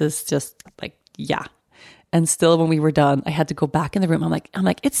just like, yeah. And still when we were done, I had to go back in the room. I'm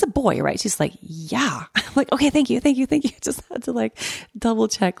like, it's a boy, right? She's like, yeah. I'm like, okay, thank you. Just had to like double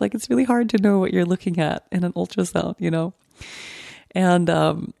check. Like, it's really hard to know what you're looking at in an ultrasound, And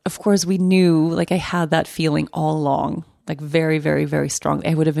of course we knew, like I had that feeling all along, like very, very, very strong.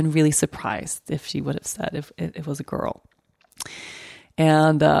 I would have been really surprised if she would have said if it was a girl.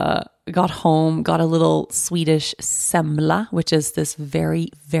 And got home, got a little Swedish semla, which is this very,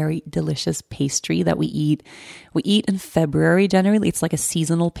 very delicious pastry that we eat. We eat in February generally. It's like a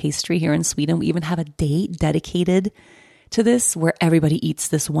seasonal pastry here in Sweden. We even have a day dedicated to this where everybody eats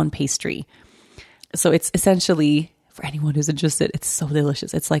this one pastry. So it's essentially, for anyone who's interested, it's so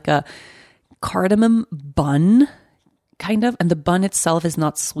delicious. It's like a cardamom bun, kind of. And the bun itself is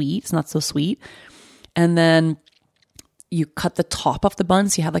not sweet. It's not so sweet. And then you cut the top of the bun,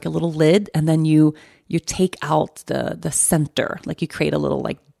 so you have like a little lid, and then you take out the center, like you create a little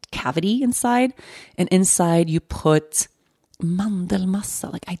like cavity inside, and inside you put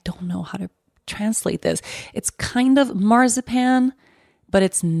mandelmassa. Like I don't know how to translate this. It's kind of marzipan, but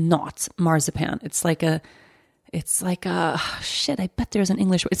it's not marzipan. It's like a shit. I bet there's an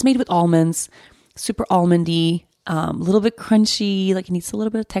English word. It's made with almonds, super almondy, a little bit crunchy. Like it needs a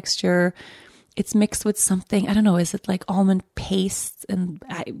little bit of texture. It's mixed with something, I don't know, is it like almond paste? And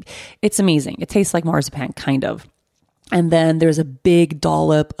it's amazing. It tastes like marzipan, kind of. And then there's a big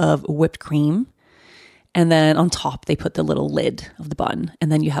dollop of whipped cream. And then on top, they put the little lid of the bun.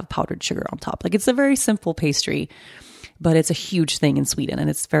 And then you have powdered sugar on top. Like, it's a very simple pastry, but it's a huge thing in Sweden. And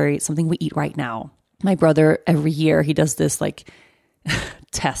it's something we eat right now. My brother, every year, he does this like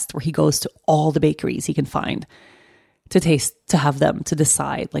test where he goes to all the bakeries he can find to taste, to have them, to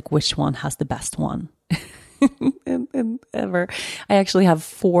decide like which one has the best one. and ever. I actually have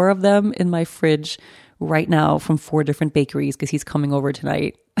 4 of them in my fridge right now from 4 different bakeries because he's coming over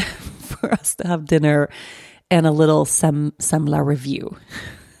tonight for us to have dinner and a little semla review,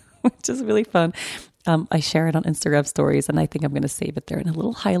 which is really fun. I share it on Instagram stories, and I think I'm going to save it there in a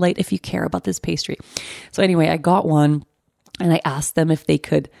little highlight if you care about this pastry. So anyway, I got one and I asked them if they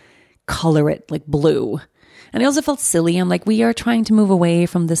could color it like blue. And I also felt silly. I'm like, we are trying to move away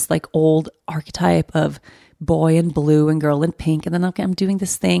from this like old archetype of boy in blue and girl in pink. And then I'm doing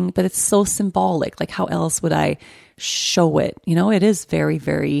this thing, but it's so symbolic. Like, how else would I show it? You know, it is very,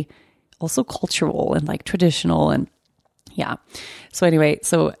 very also cultural and like traditional. And yeah. So anyway,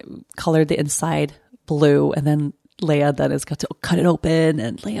 so colored the inside blue, and then Leia then has got to cut it open,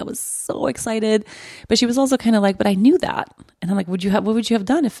 and Leia was so excited, but she was also kind of like, but I knew that. And I'm like, what would you have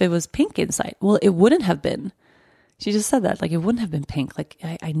done if it was pink inside? Well, it wouldn't have been. She just said that, like, it wouldn't have been pink. Like,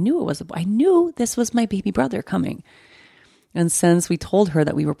 I knew I knew this was my baby brother coming. And since we told her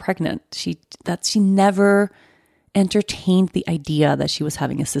that we were pregnant, she never entertained the idea that she was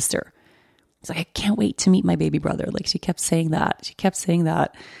having a sister. It's like, I can't wait to meet my baby brother. Like, she kept saying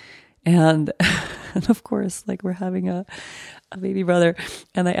that. And of course, like, we're having a baby brother.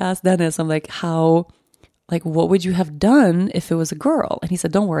 And I asked Dennis, I'm like, what would you have done if it was a girl? And he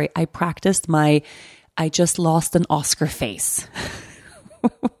said, don't worry, I practiced I just lost an Oscar face.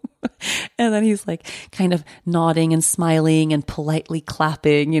 And then he's like kind of nodding and smiling and politely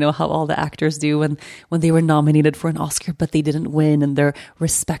clapping, you know, how all the actors do when they were nominated for an Oscar, but they didn't win, and they're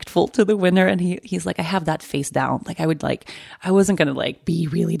respectful to the winner. And he's like, I have that face down. Like, I wasn't going to like be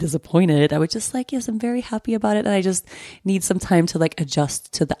really disappointed. I would just like, yes, I'm very happy about it. And I just need some time to like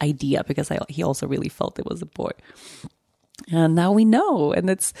adjust to the idea, because he also really felt it was a boy. And now we know. And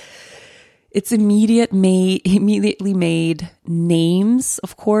it's immediately made names,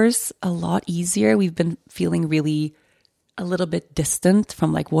 of course, a lot easier. We've been feeling really a little bit distant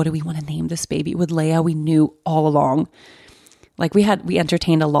from like, what do we want to name this baby? With Leia, we knew all along. Like, we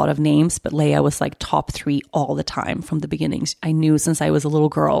entertained a lot of names, but Leia was like top 3 all the time from the beginnings. I knew since I was a little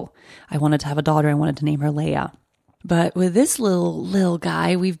girl, I wanted to have a daughter. I wanted to name her Leia. But with this little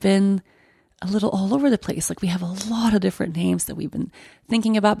guy, we've been a little all over the place. Like, we have a lot of different names that we've been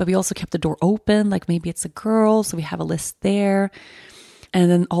thinking about, but we also kept the door open. Like, maybe it's a girl, so we have a list there.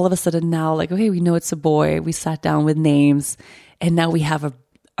 And then all of a sudden now, like, okay, we know it's a boy. We sat down with names, and now we have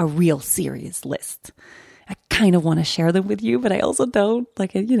a real serious list. I kind of want to share them with you, but I also don't.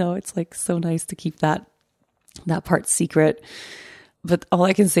 Like, you know, it's like so nice to keep that part secret. But all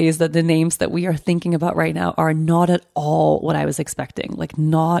I can say is that the names that we are thinking about right now are not at all what I was expecting. Like,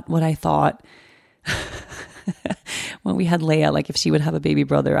 not what I thought when we had Leia. Like, if she would have a baby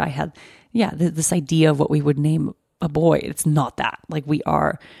brother, I had, this idea of what we would name a boy. It's not that. Like,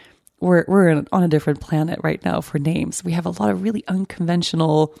 we're on a different planet right now for names. We have a lot of really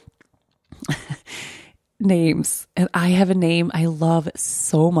unconventional names. And I have a name I love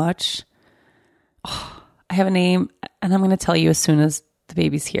so much. I have a name, and I'm going to tell you as soon as the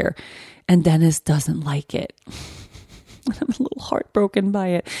baby's here. And Dennis doesn't like it. I'm a little heartbroken by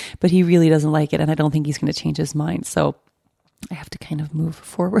it, but he really doesn't like it. And I don't think he's going to change his mind. So I have to kind of move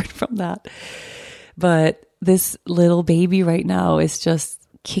forward from that. But this little baby right now is just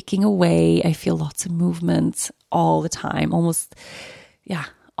kicking away. I feel lots of movement all the time, almost,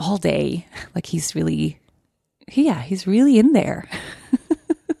 all day. Like, he's really in there.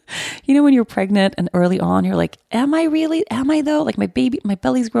 You know, when you're pregnant and early on, you're like, am I though? Like, my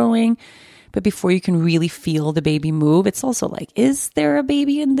belly's growing. But before you can really feel the baby move, it's also like, is there a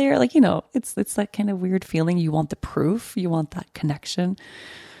baby in there? Like, you know, it's that kind of weird feeling. You want the proof, you want that connection.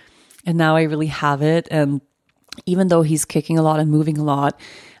 And now I really have it. And even though he's kicking a lot and moving a lot,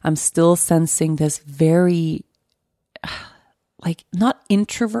 I'm still sensing this very, like, not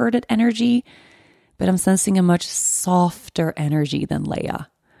introverted energy, but I'm sensing a much softer energy than Leia.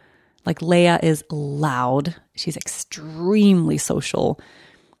 Like, Leia is loud. She's extremely social.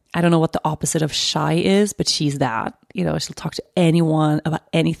 I don't know what the opposite of shy is, but she's that. You know, she'll talk to anyone about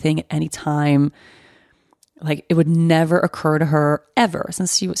anything at any time. Like, it would never occur to her ever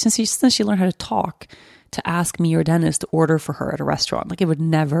since she learned how to talk to ask me or Dennis to order for her at a restaurant. Like, it would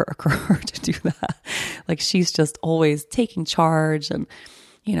never occur to do that. Like, she's just always taking charge and,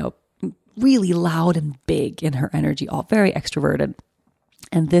 you know, really loud and big in her energy, all very extroverted.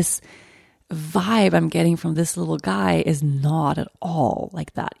 And this vibe I'm getting from this little guy is not at all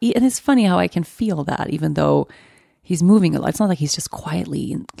like that. And it's funny how I can feel that even though he's moving a lot. It's not like he's just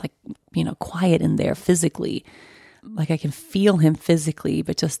quietly, like, quiet in there physically. Like I can feel him physically,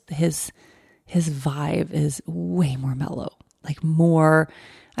 but just his vibe is way more mellow. Like more,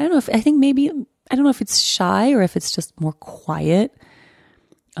 I don't know if it's shy or if it's just more quiet.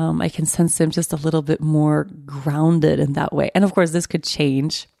 I can sense him just a little bit more grounded in that way. And of course, this could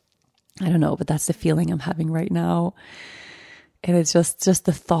change. I don't know, but that's the feeling I'm having right now. And it's just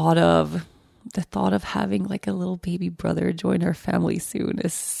the thought of having like a little baby brother join our family soon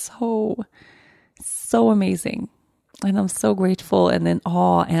is so amazing. And I'm so grateful and in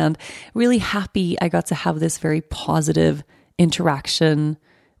awe and really happy I got to have this very positive interaction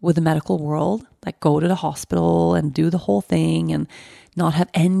with the medical world, like go to the hospital and do the whole thing and not have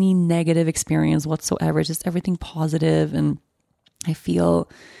any negative experience whatsoever, just everything positive. And I feel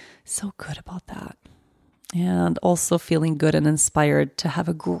so good about that. And also feeling good and inspired to have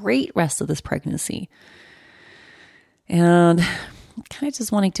a great rest of this pregnancy. And kind of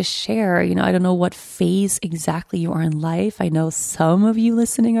just wanting to share, I don't know what phase exactly you are in life. I know some of you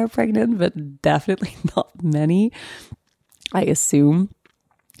listening are pregnant, but definitely not many, I assume.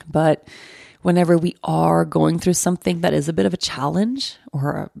 But whenever we are going through something that is a bit of a challenge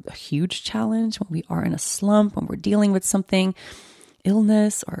or a huge challenge, when we are in a slump, when we're dealing with something,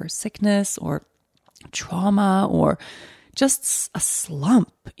 illness or sickness or trauma or just a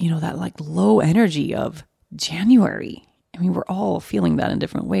slump, that like low energy of January. I mean, we're all feeling that in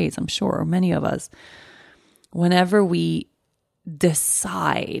different ways, I'm sure, or many of us. Whenever we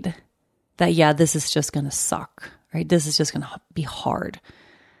decide that, yeah, this is just going to suck, right? This is just going to be hard.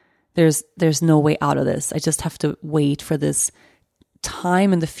 There's no way out of this. I just have to wait for this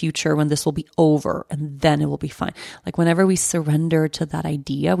time in the future when this will be over and then it will be fine. Like whenever we surrender to that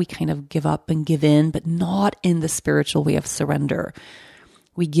idea, we kind of give up and give in, but not in the spiritual way of surrender.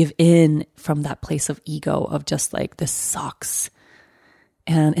 We give in from that place of ego of just like, this sucks.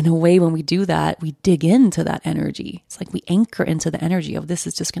 And in a way, when we do that, we dig into that energy. It's like we anchor into the energy of this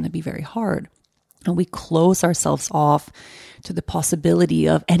is just going to be very hard. And we close ourselves off to the possibility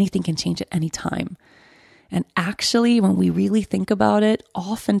of anything can change at any time. And actually, when we really think about it,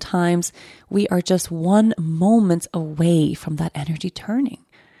 oftentimes we are just one moment away from that energy turning.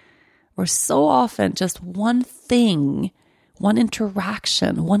 We're so often just one thing, one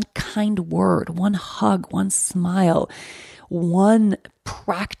interaction, one kind word, one hug, one smile, one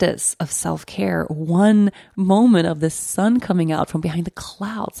practice of self-care, one moment of the sun coming out from behind the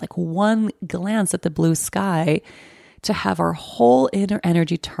clouds, like one glance at the blue sky to have our whole inner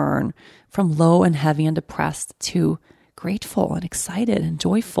energy turn from low and heavy and depressed to grateful and excited and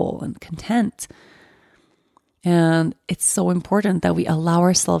joyful and content. And it's so important that we allow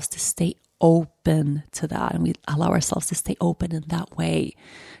ourselves to stay open to that. And we allow ourselves to stay open in that way,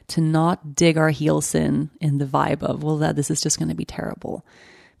 to not dig our heels in the vibe of, well, that this is just going to be terrible.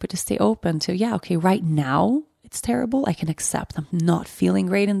 But to stay open to, yeah, okay, right now it's terrible. I can accept I'm not feeling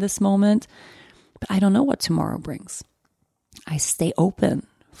great in this moment, but I don't know what tomorrow brings. I stay open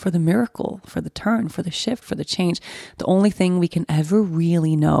for the miracle, for the turn, for the shift, for the change. The only thing we can ever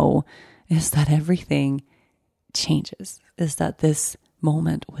really know is that everything changes, is that this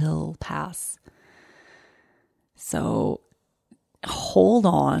moment will pass. So hold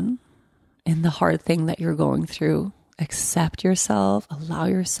on in the hard thing that you're going through. Accept yourself, allow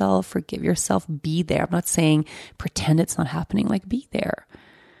yourself, forgive yourself, be there. I'm not saying pretend it's not happening, like be there.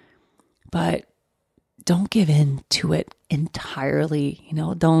 But don't give in to it entirely,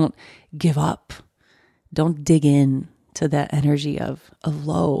 don't give up. Don't dig in to that energy of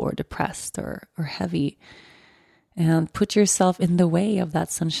low or depressed or heavy. And put yourself in the way of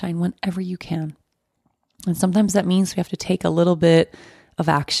that sunshine whenever you can. And sometimes that means we have to take a little bit of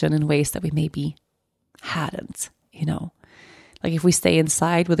action in ways that we maybe hadn't, Like if we stay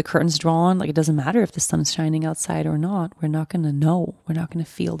inside with the curtains drawn, like it doesn't matter if the sun's shining outside or not. We're not going to know. We're not going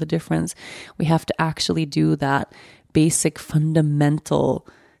to feel the difference. We have to actually do that basic fundamental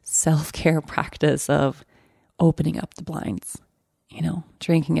self-care practice of opening up the blinds,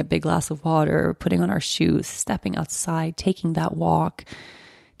 drinking a big glass of water, putting on our shoes, stepping outside, taking that walk,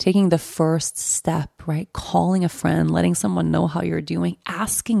 taking the first step, right? Calling a friend, letting someone know how you're doing,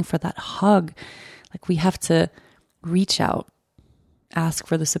 asking for that hug. Like we have to reach out, ask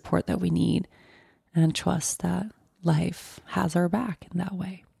for the support that we need, and trust that life has our back in that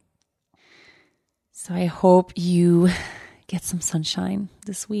way. So I hope you get some sunshine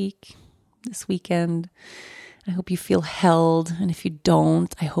this week, this weekend. I hope you feel held. And if you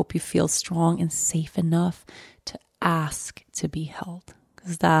don't, I hope you feel strong and safe enough to ask to be held.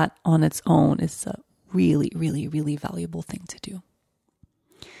 because that on its own is a really, really, really valuable thing to do.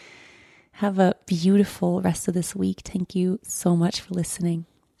 Have a beautiful rest of this week. Thank you so much for listening.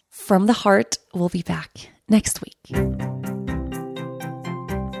 From the Heart, we'll be back next week.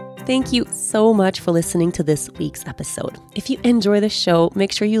 Thank you so much for listening to this week's episode. If you enjoy the show,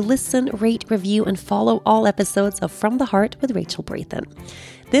 make sure you listen, rate, review, and follow all episodes of From the Heart with Rachel Brathen.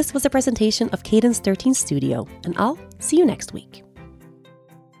 This was a presentation of Cadence 13 Studio, and I'll see you next week.